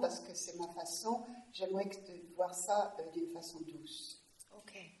brutalement parce que c'est ma façon. J'aimerais voir ça d'une façon douce.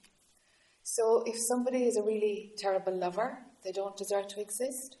 Okay. So if somebody is a really terrible lover, they don't deserve to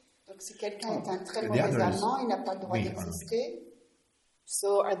exist. Donc si quelqu'un est un très mauvais amant, il n'a pas le droit d'exister.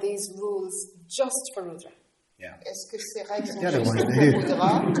 So are these rules just for Rudra? Yeah. Est-ce que ces règles sont juste pour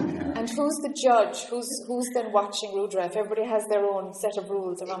Rudra? And who's the judge? Who's then watching Rudra? If everybody has their own set of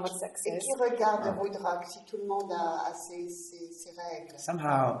rules around what sex is. Et qui regarde Rudra si tout le monde a ses règles?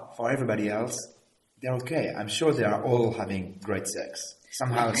 Somehow, for everybody else, they're okay. I'm sure they are all having great sex.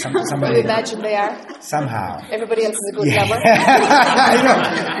 Somehow, somebody... You imagine they are? Somehow. Everybody else is a good lover? I know.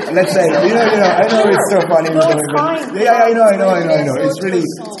 Let's say, I know it's so funny. No, it's fine. Yeah, I know. It's really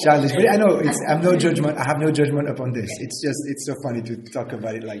childish. But I know, I have no judgment upon this. It's so funny to talk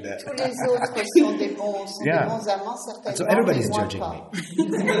about it like that. Tous les autres sont des bons amants, certainement. So everybody's judging me.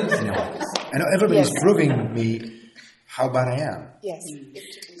 I know everybody's proving me how bad I am. Yes.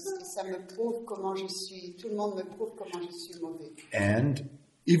 Ça me prouve comment je suis. Tout le monde me prouve comment je suis mauvais. And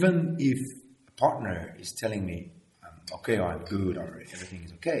even if a partner is telling me I'm okay or I'm good or everything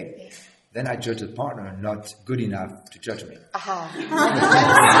is okay, then I judge the partner not good enough to judge me. Aha.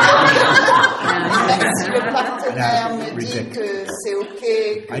 Même si le partenaire me dit que c'est ok,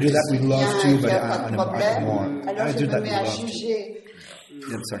 que I do that with love too, but pas de problème, more. alors I je do me that mets with à love. juger.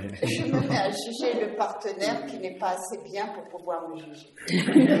 I'm sorry. Je me mets à juger le partenaire qui n'est pas assez bien pour pouvoir me juger.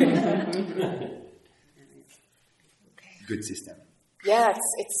 Good system. Yeah,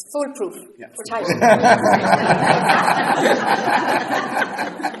 it's foolproof. Yeah. For time.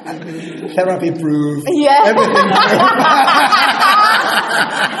 Therapy proof. Yeah. Everything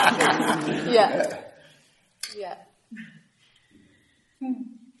Yeah.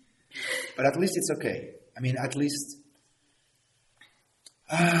 But at least it's okay. I mean, at least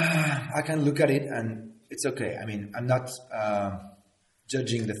I can look at it and it's okay. I mean, I'm not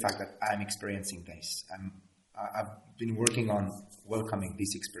judging the fact that I'm experiencing this. I've been working on welcoming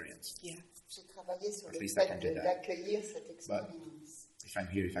this experience. Yeah. J'ai travaillé sur At le least I fait can do that. d'accueillir cette expérience. If I'm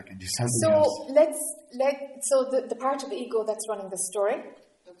here, if I can do something else. So the part of the ego that's running the story.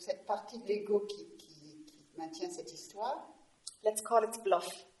 Donc cette partie de l'ego qui maintient cette histoire. Let's call it bluff.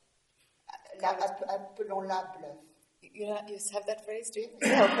 Appelons-la bluff. You have that phrase, do you?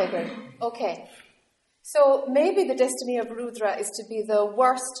 Yeah, okay, good. Okay. So maybe the destiny of Rudra is to be the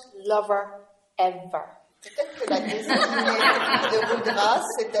worst lover ever. Peut-être que la destinée de Rudra,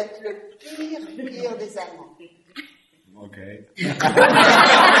 c'est d'être le pire des amants. Okay.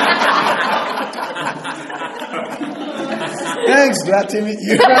 Thanks, glad to meet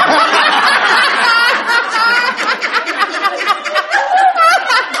you.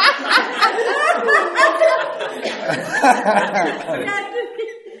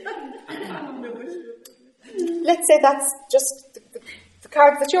 Let's say that's just the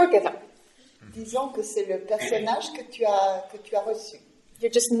card that you're given. Disons que c'est le personnage que tu as reçu.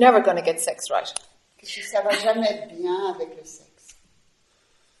 You're just never going to get sex right. Que ça va jamais être bien avec le sexe.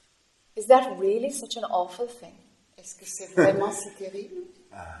 Is that really such an awful thing? Est-ce que c'est vraiment si terrible?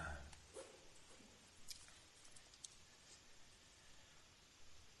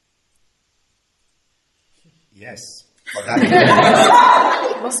 Yes. But that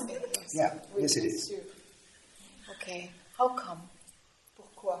It must be. Yes. yeah, yes it is. Okay. How come?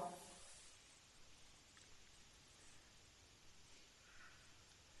 Pourquoi?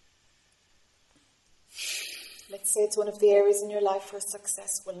 Let's say it's one of the areas in your life where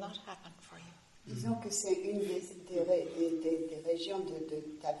success will not happen for you. Disons que c'est une des régions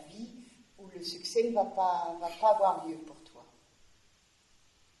de ta vie où le succès ne va pas avoir lieu pour toi.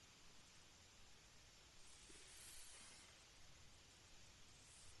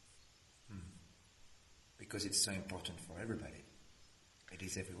 Because it's so important for everybody. It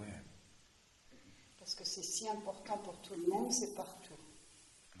is everywhere. Parce que c'est si important pour tout le monde, c'est partout.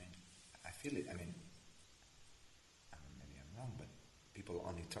 I mean, I feel it. I mean, maybe I'm wrong, but people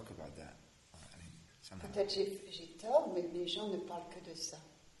only talk about that. I mean, somehow. Peut-être j'ai tort, mais les gens ne parlent que de ça.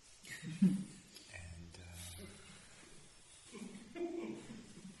 And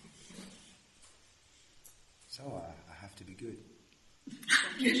so I have to be good.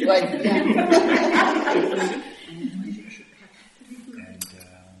 Je dois être bien. And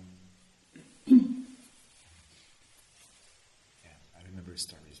yeah, I remember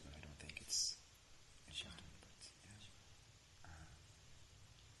stories, but I don't think it's important. But yeah.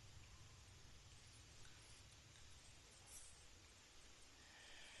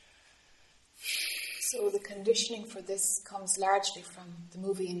 So the conditioning for this comes largely from the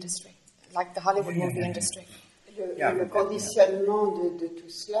movie industry, like the Hollywood movie industry. Le conditionnement de tout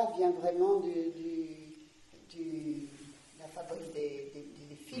cela vient vraiment de la fabrique des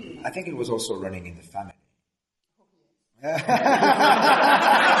films. I think it was also running in the family.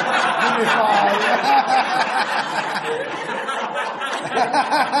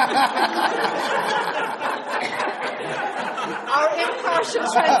 Our impartial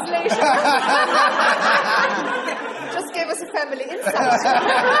translation just gave us a family insight.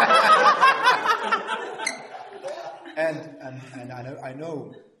 And I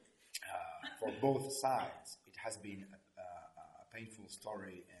know for both sides it has been a painful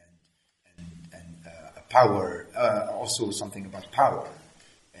story and a power, also something about power,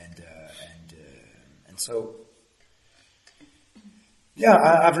 and so yeah,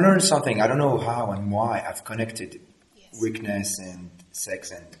 I've learned something. I don't know how and why I've connected weakness and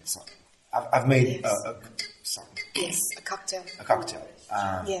sex and so I've made a cocktail. a cocktail.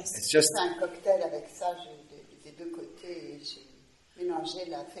 Yes. It's just C'est un cocktail avec ça, des deux côtés. J'ai mélangé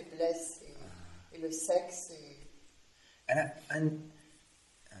la faiblesse et le sexe. and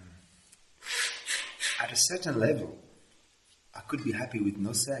at a certain level, I could be happy with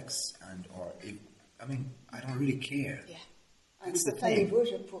no sex, I don't really care. Yeah. À un That's the certain thing. niveau,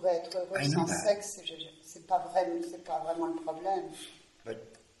 je pourrais être I heureuse know sans that. sexe. C'est pas vraiment le problème.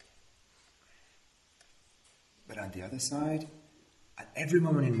 But on the other side, at every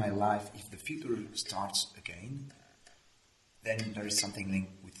moment in my life, if the future starts again, then there is something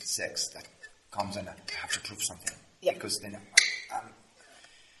linked with sex that comes and I have to prove something. Yeah. Because then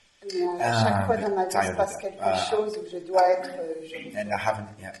Mais à chaque fois dans ma vie, il se tired of passe that. quelque chose où je dois être, and I haven't,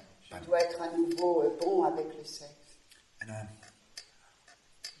 yeah. je dois être à nouveau bon avec le sexe. And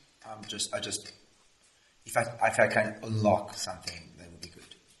I just, if I can unlock something, that would be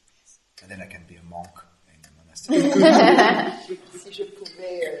good. And then I can be a monk in a monastery. Si je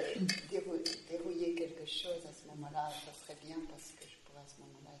pouvais dérouiller quelque chose à ce moment-là, ça serait bien parce que je pourrais à ce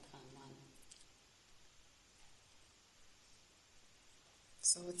moment-là être un moine.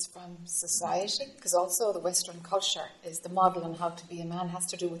 So it's from society, because also the Western culture is the model on how to be a man has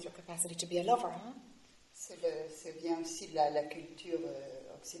to do with your capacity to be a lover, huh? Ça vient aussi de la culture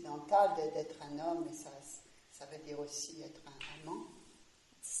occidentale d'être un homme, et ça veut dire aussi être un amant.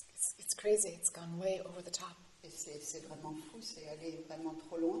 It's crazy. It's gone way over the top. Et c'est vraiment fou, c'est aller vraiment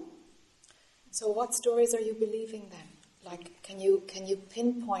trop loin. So what stories are you believing then? Like, can you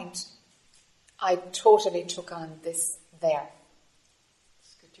pinpoint, I totally took on this there?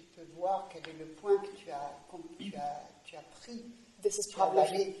 Est-ce que tu peux voir quel est le point que tu as pris? This is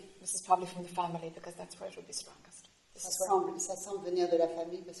probably from the family, because that's where it will be strongest. Ça semble venir de la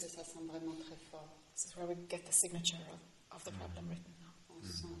famille parce que ça semble vraiment très fort. This is where we get the signature of the problem written now.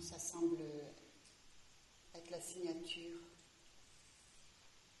 Ça semble être la signature.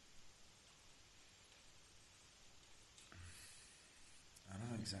 I don't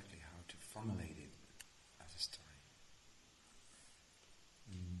know exactly how to formulate it as a story.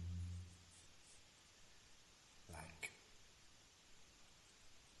 Like,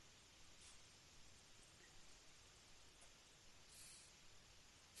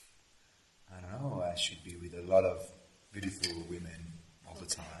 I don't know, I should be with a lot of beautiful women all the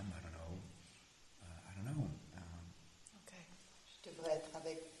time. I don't know. Okay. Je devrais être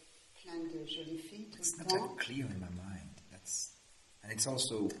avec plein de jolies filles tout it's not that clear in my mind. And it's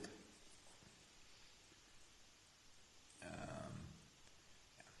also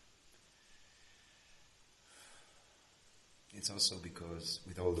it's also because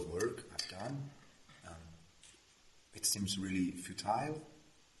with all the work I've done, it seems really futile.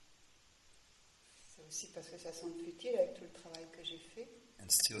 C'est aussi parce que ça semble futile avec tout le travail que j'ai fait. And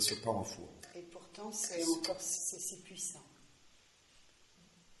still so powerful. Et pourtant, c'est si puissant.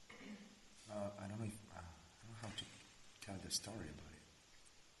 I don't know how to tell the story about it.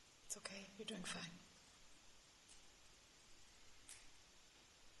 It's okay, you're doing fine.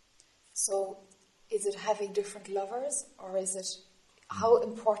 So, is it having different lovers, or is it how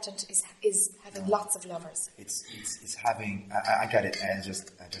important is having lots of lovers? It's having. I got it. I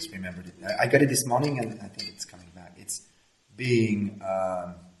just remembered it. I got it this morning, and I think it's coming back. It's being.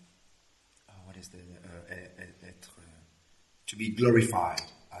 What is to be glorified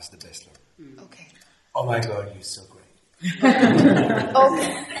as the best lover. Okay. Oh my God, you're so great.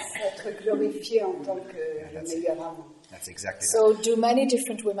 Okay. Être glorifié en tant que le meilleur amant. That's exactly So, do many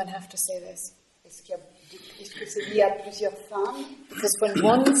different women have to say this? Est-ce que c'est lié à plusieurs femmes? Because when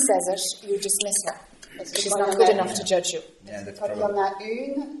one says it, you dismiss her. Parce que She's quand not il y en good a enough to judge you. Yeah, that's Quand il y probably. en a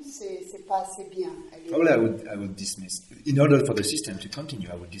une, c'est pas assez bien. Probably I would dismiss. In order for the system to continue,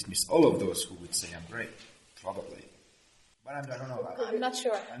 I would dismiss all of those who would say I'm great. Probably. But I don't know. I'm not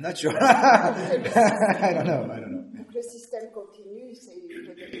sure. I'm not sure. I don't know. Pour que le système continue,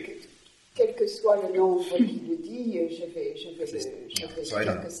 quel que soit le nombre qui le dit, je vais So I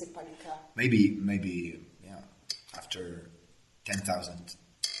dire don't que know. c'est pas le cas. Maybe, yeah. After 10,000,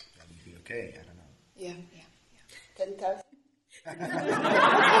 that would be okay. I don't know. Yeah. 10,000.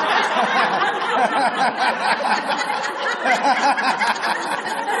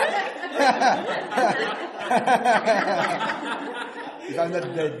 If I'm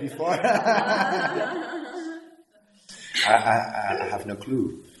not dead before, I have no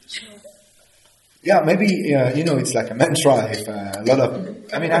clue. Yeah, maybe it's like a mantra. If a lot of,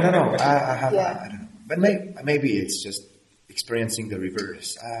 I don't know. I don't know. But maybe it's just experiencing the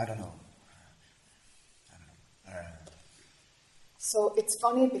reverse. I don't know. So it's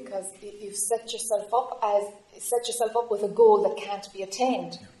funny because you've set yourself up with a goal that can't be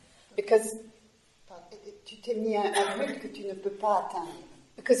attained, because Tu t'es mis un but que tu ne peux pas atteindre.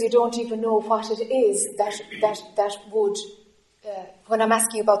 Because you don't even know what it is that would. When I'm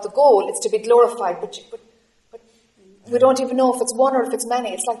asking you about the goal, it's to be glorified, but we don't even know if it's one or if it's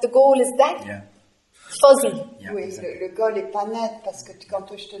many. It's like the goal is that fuzzy. Yeah, Oui, exactly. le goal n'est pas net parce que quand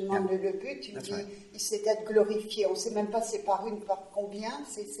je te demande le but, tu me dis, right. il sait être glorifié. On ne sait même pas c'est par une, par combien,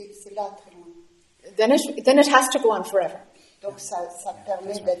 c'est là très loin. Then it has to go on forever. Donc ça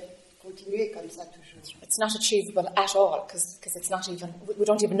permet d'être continuer comme ça toujours. It's not achievable at all because it's not even. We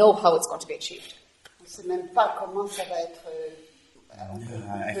don't even know how it's going to be achieved. On ne sait même pas comment ça va être.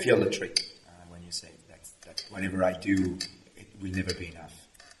 I feel the trick when you say that whatever I do, it will never be enough.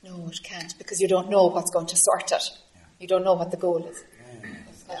 No, it can't because you don't know what's going to sort it. Yeah. You don't know what the goal is.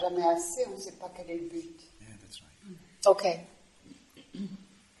 Ça ne sera jamais assez, on ne sait pas quel est le but. Yeah, that's right.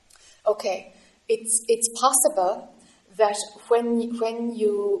 Okay. It's possible that when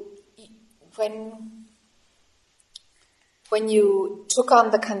you took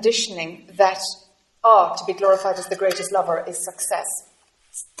on the conditioning that to be glorified as the greatest lover is success.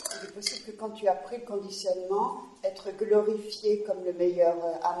 Il est possible que quand tu as pris le conditionnement, être glorifié comme le meilleur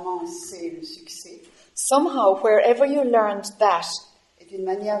amant, c'est le succès. Somehow, wherever you learned that, Et d'une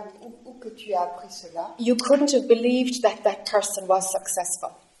manière où que tu as appris cela, you couldn't have believed that person was successful.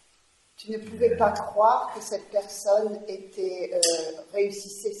 tu ne pouvais pas croire que cette personne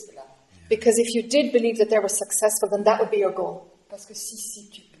réussissait cela. Because if you did believe that they were successful, then that would be your goal. Parce que si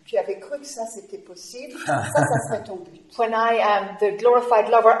tu avais cru que ça c'était possible, ça serait ton but. When I am the glorified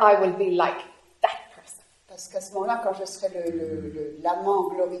lover, I will be like that person. Parce qu'à ce moment-là, quand je serai l'amant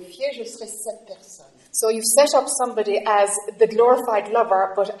glorifié, je serai cette personne. So you've set up somebody as the glorified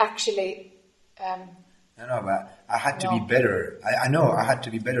lover, but actually... No, but I had to be better. I know I had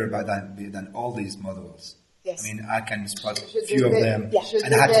to be better than all these models. Yes. I mean, I can spot Je a few of devais- them, Yeah.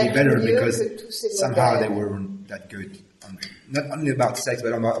 and I had to be better mieux because que tous ces somehow they modèles. weren't that good. Not only about sex,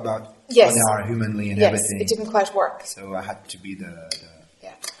 but about Yes. how they are humanly and Yes, everything. it didn't quite work. So I had to be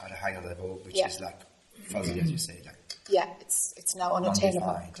Yeah. at a higher level, which Yeah. is like fuzzy, as you say. Like, Yeah, it's now unattainable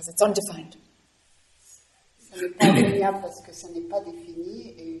Undefined. because it's undefined. Ça n'est pas atteignable parce que ça n'est pas défini.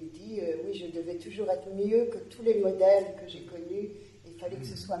 Et il dit, oui, je devais toujours être mieux que tous les modèles que j'ai connus. Il fallait que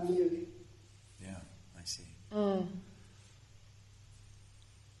ce soit mieux. yeah, I see.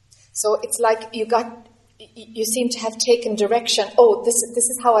 So it's like you seem to have taken direction. Oh, this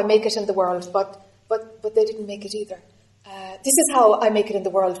is how I make it in the world, but but they didn't make it either. This is how I make it in the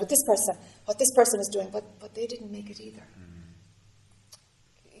world with this person, what this person is doing, but they didn't make it either.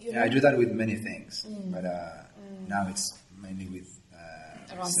 I do that with many things, but now it's mainly with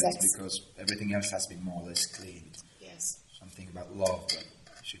around sex, sex, because everything else has been more or less cleaned. Yes. Something about love,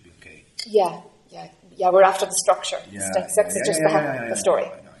 but it should be okay. Yeah. We're after the structure. Sex is just the story.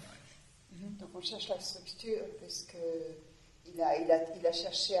 Donc on cherche la structure parce que il a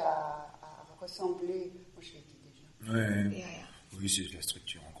cherché à ressembler. Moi je l'ai dit déjà. Oui, c'est la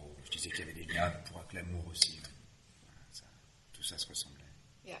structure en gros. Je disais qu'il y avait des liens pour l'amour aussi. Voilà, tout ça se ressemblait.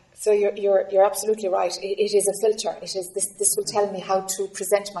 Yeah. So you're absolutely right. It is a filter. It is this will tell me how to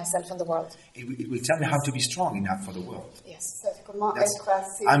present myself in the world. It will tell me how to be strong enough for the world. Yes. Comment être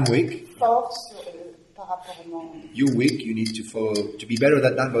assez I'm weak. fort par rapport au monde. You're weak. You need to follow to be better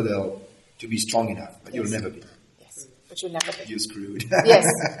than that model to be strong enough, but you'll never be. Yes, but you'll never be. You're screwed. Yes.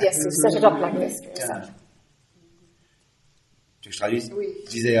 You set it up like this for yourself. Tu veux que je traduise? Oui. Je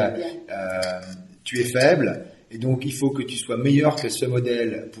disais, tu es faible. Et donc, il faut que tu sois meilleur que ce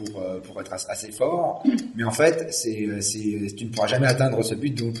modèle pour être assez fort. Mais en fait, tu ne pourras jamais atteindre ce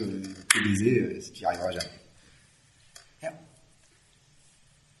but, donc tu disais, tu n'y arriveras jamais.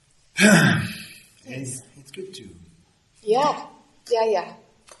 It's good too. Yeah.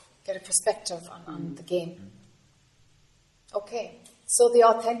 Get a perspective on the game. Okay, so the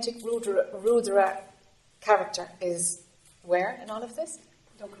authentic Rudra character is where in all of this?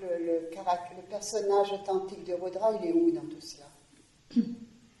 Donc le personnage authentique de Rudra, il est où dans tout cela?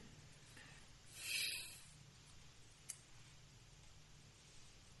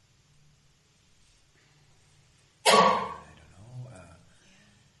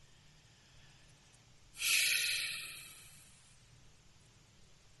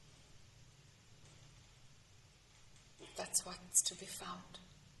 That's what's to be found.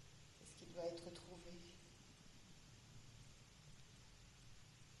 C'est ce qui doit être trouvé.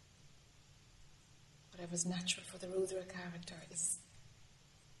 Whatever's natural for the Rudra character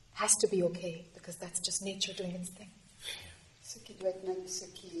has to be okay, because that's just nature doing its thing. Ce qui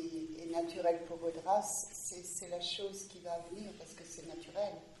est naturel pour Rudra, c'est la chose qui va venir parce que c'est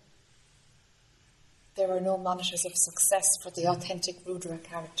naturel. There are no monitors of success for the authentic Rudra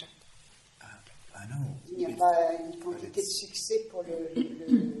character. I know. Il n'y a pas une quantité de succès pour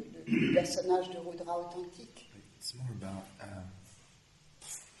le personnage de Rudra authentique. It's more about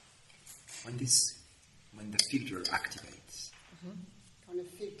when the filter activates. Quand le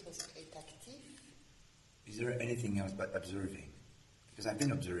filtre est actif, Is there anything else but observing? Because I've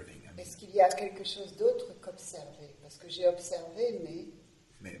been observing. est-ce qu'il y a quelque chose d'autre qu'observer? Parce que j'ai observé,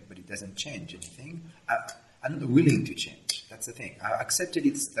 But it doesn't change anything. I'm not willing to change. That's the thing. I accepted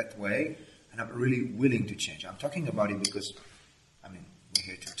it that way, and I'm really willing to change. I'm talking about it because, we're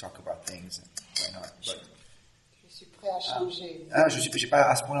here to talk about things. And why not? But, je suis prêt à changer. J'ai pas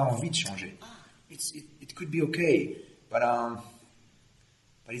à ce point-là envie de changer. It could be okay, but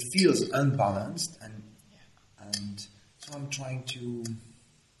it feels unbalanced, and so I'm trying to.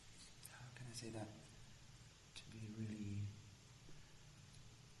 How can I say that? To be really.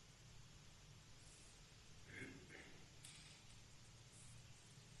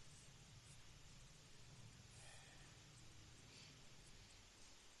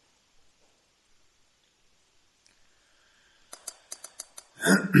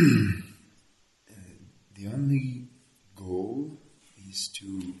 The only goal is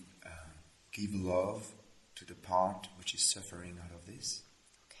to give love to the part which is suffering out of this.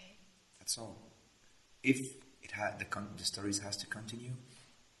 Okay. That's all. If the stories has to continue,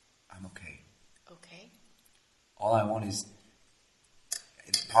 I'm okay. Okay. All I want is,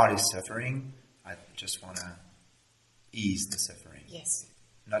 if the part is suffering, I just want to ease the suffering. Yes.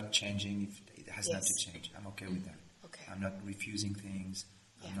 Not changing if it has not Yes. to change. I'm okay with that. Okay. I'm not refusing things.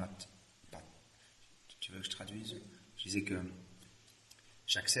 Yeah. I'm not. Tu veux que je traduise? Je disais que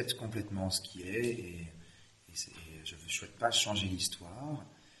j'accepte complètement ce qui est et je ne souhaite pas changer l'histoire.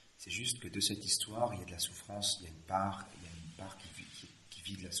 C'est juste que de cette histoire, il y a de la souffrance, il y a une part qui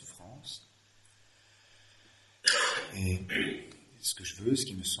vit de la souffrance. Et ce que je veux, ce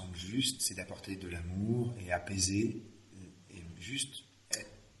qui me semble juste, c'est d'apporter de l'amour et apaiser et juste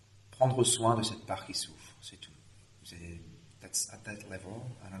prendre soin de cette part qui souffre, c'est tout. That's at that level.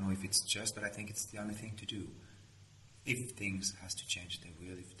 I don't know if it's just, but I think it's the only thing to do. If things has to change, they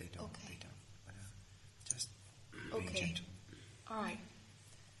will. If they don't, Okay. they don't. But just being gentle. All right.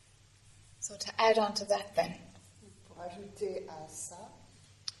 So to add on to that then, Pour ajouter à ça,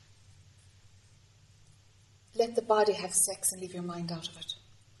 let the body have sex and leave your mind out of it.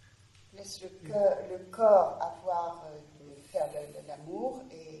 laisse le corps avoir faire l'amour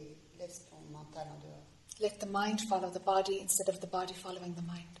et Laisse ton mental en dehors. Let the mind follow the body instead of the body following the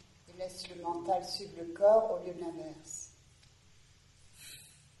mind. Et laisse le mental suivre le corps au lieu de l'inverse.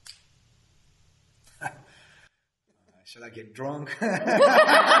 Shall I get drunk?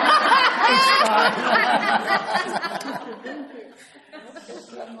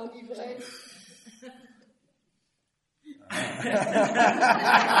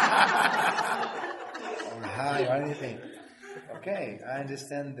 Or high or anything. Okay, I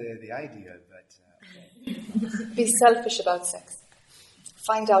understand the idea, but Be selfish about sex.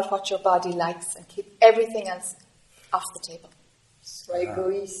 Find out what your body likes and keep everything else off the table. Sois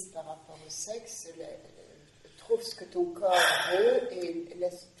égoïste par rapport au sexe, trouve ce que ton corps veut et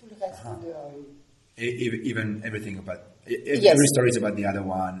laisse tout le reste en dehors. even everything about Yes. every story is about the other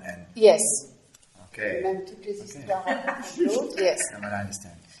one, and Yes, okay, Même toutes les histoires racontées de l'autre. yes. I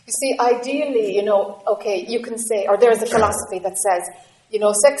understand. You see, ideally, okay, you can say, or there's a philosophy that says,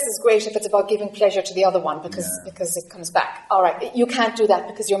 sex is great if it's about giving pleasure to the other one because it comes back. All right, you can't do that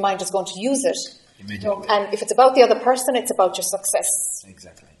because your mind is going to use it. Immediately. And if it's about the other person, it's about your success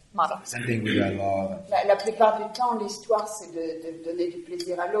Exactly. model. Same thing with love. La plupart du temps, l'histoire, c'est de donner du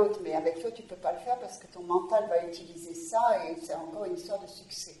plaisir à l'autre, mais avec toi, tu peux pas le faire parce que ton mental va utiliser ça et c'est encore une histoire de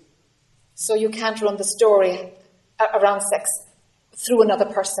succès. So you can't run the story around sex through another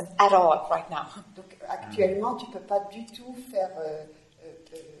person at all right now. Donc actuellement, tu peux pas du tout faire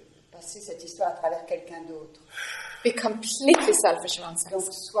passer cette histoire à travers quelqu'un d'autre. Be completely selfish around sex. Donc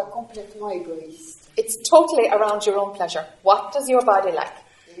sois complètement égoïste It's totally around your own pleasure. What does your body like?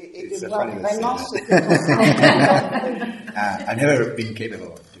 et It's de a voir funny vraiment thing. ce que ton corps veut. I've never been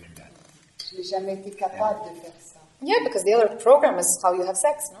capable of doing that. Je n'ai jamais été capable de faire ça Yeah, because the other program is how you have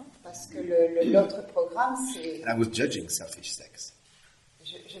sex, no? parce que l'autre programme, c'est And I was judging selfish sex.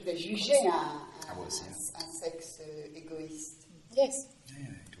 je vais juger un sexe égoïste. Yes. Yeah,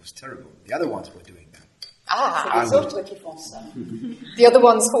 it was terrible. The other ones were doing that. Ah, C'est les autres qui font ça. the other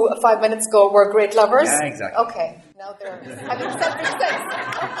ones who 5 minutes ago were great lovers? Yeah, exactly. Okay, now they're having selfish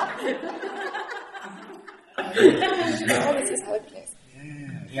sex. Oh, this is how it plays.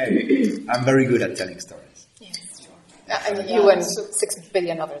 Yeah, I'm very good at telling stories. Yes, sure. And you and 6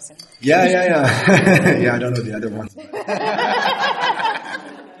 billion others. Yeah. Yeah, I don't know the other ones.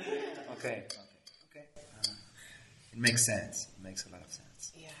 Okay. It makes sense. It makes a lot of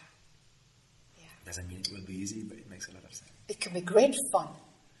sense. Yeah. Doesn't mean it will be easy, but it makes a lot of sense. It can be great fun.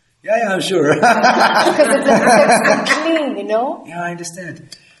 Yeah, I'm sure. Because it looks clean, Yeah, I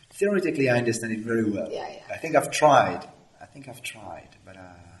understand. Theoretically, I understand it very well. Yeah. I think I've tried, but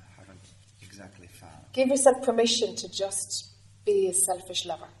I haven't exactly found. Give yourself permission to just be a selfish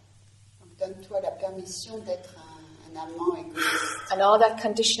lover. Donc donne-toi la permission d'être un amant égoïste. And all that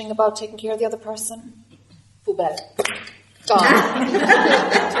conditioning about taking care of the other person, poubelle. Gone.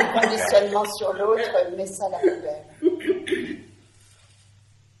 Ton conditionnement sur l'autre, mets ça à la poubelle.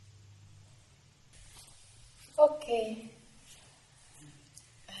 Okay.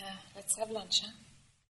 Let's have lunch, huh?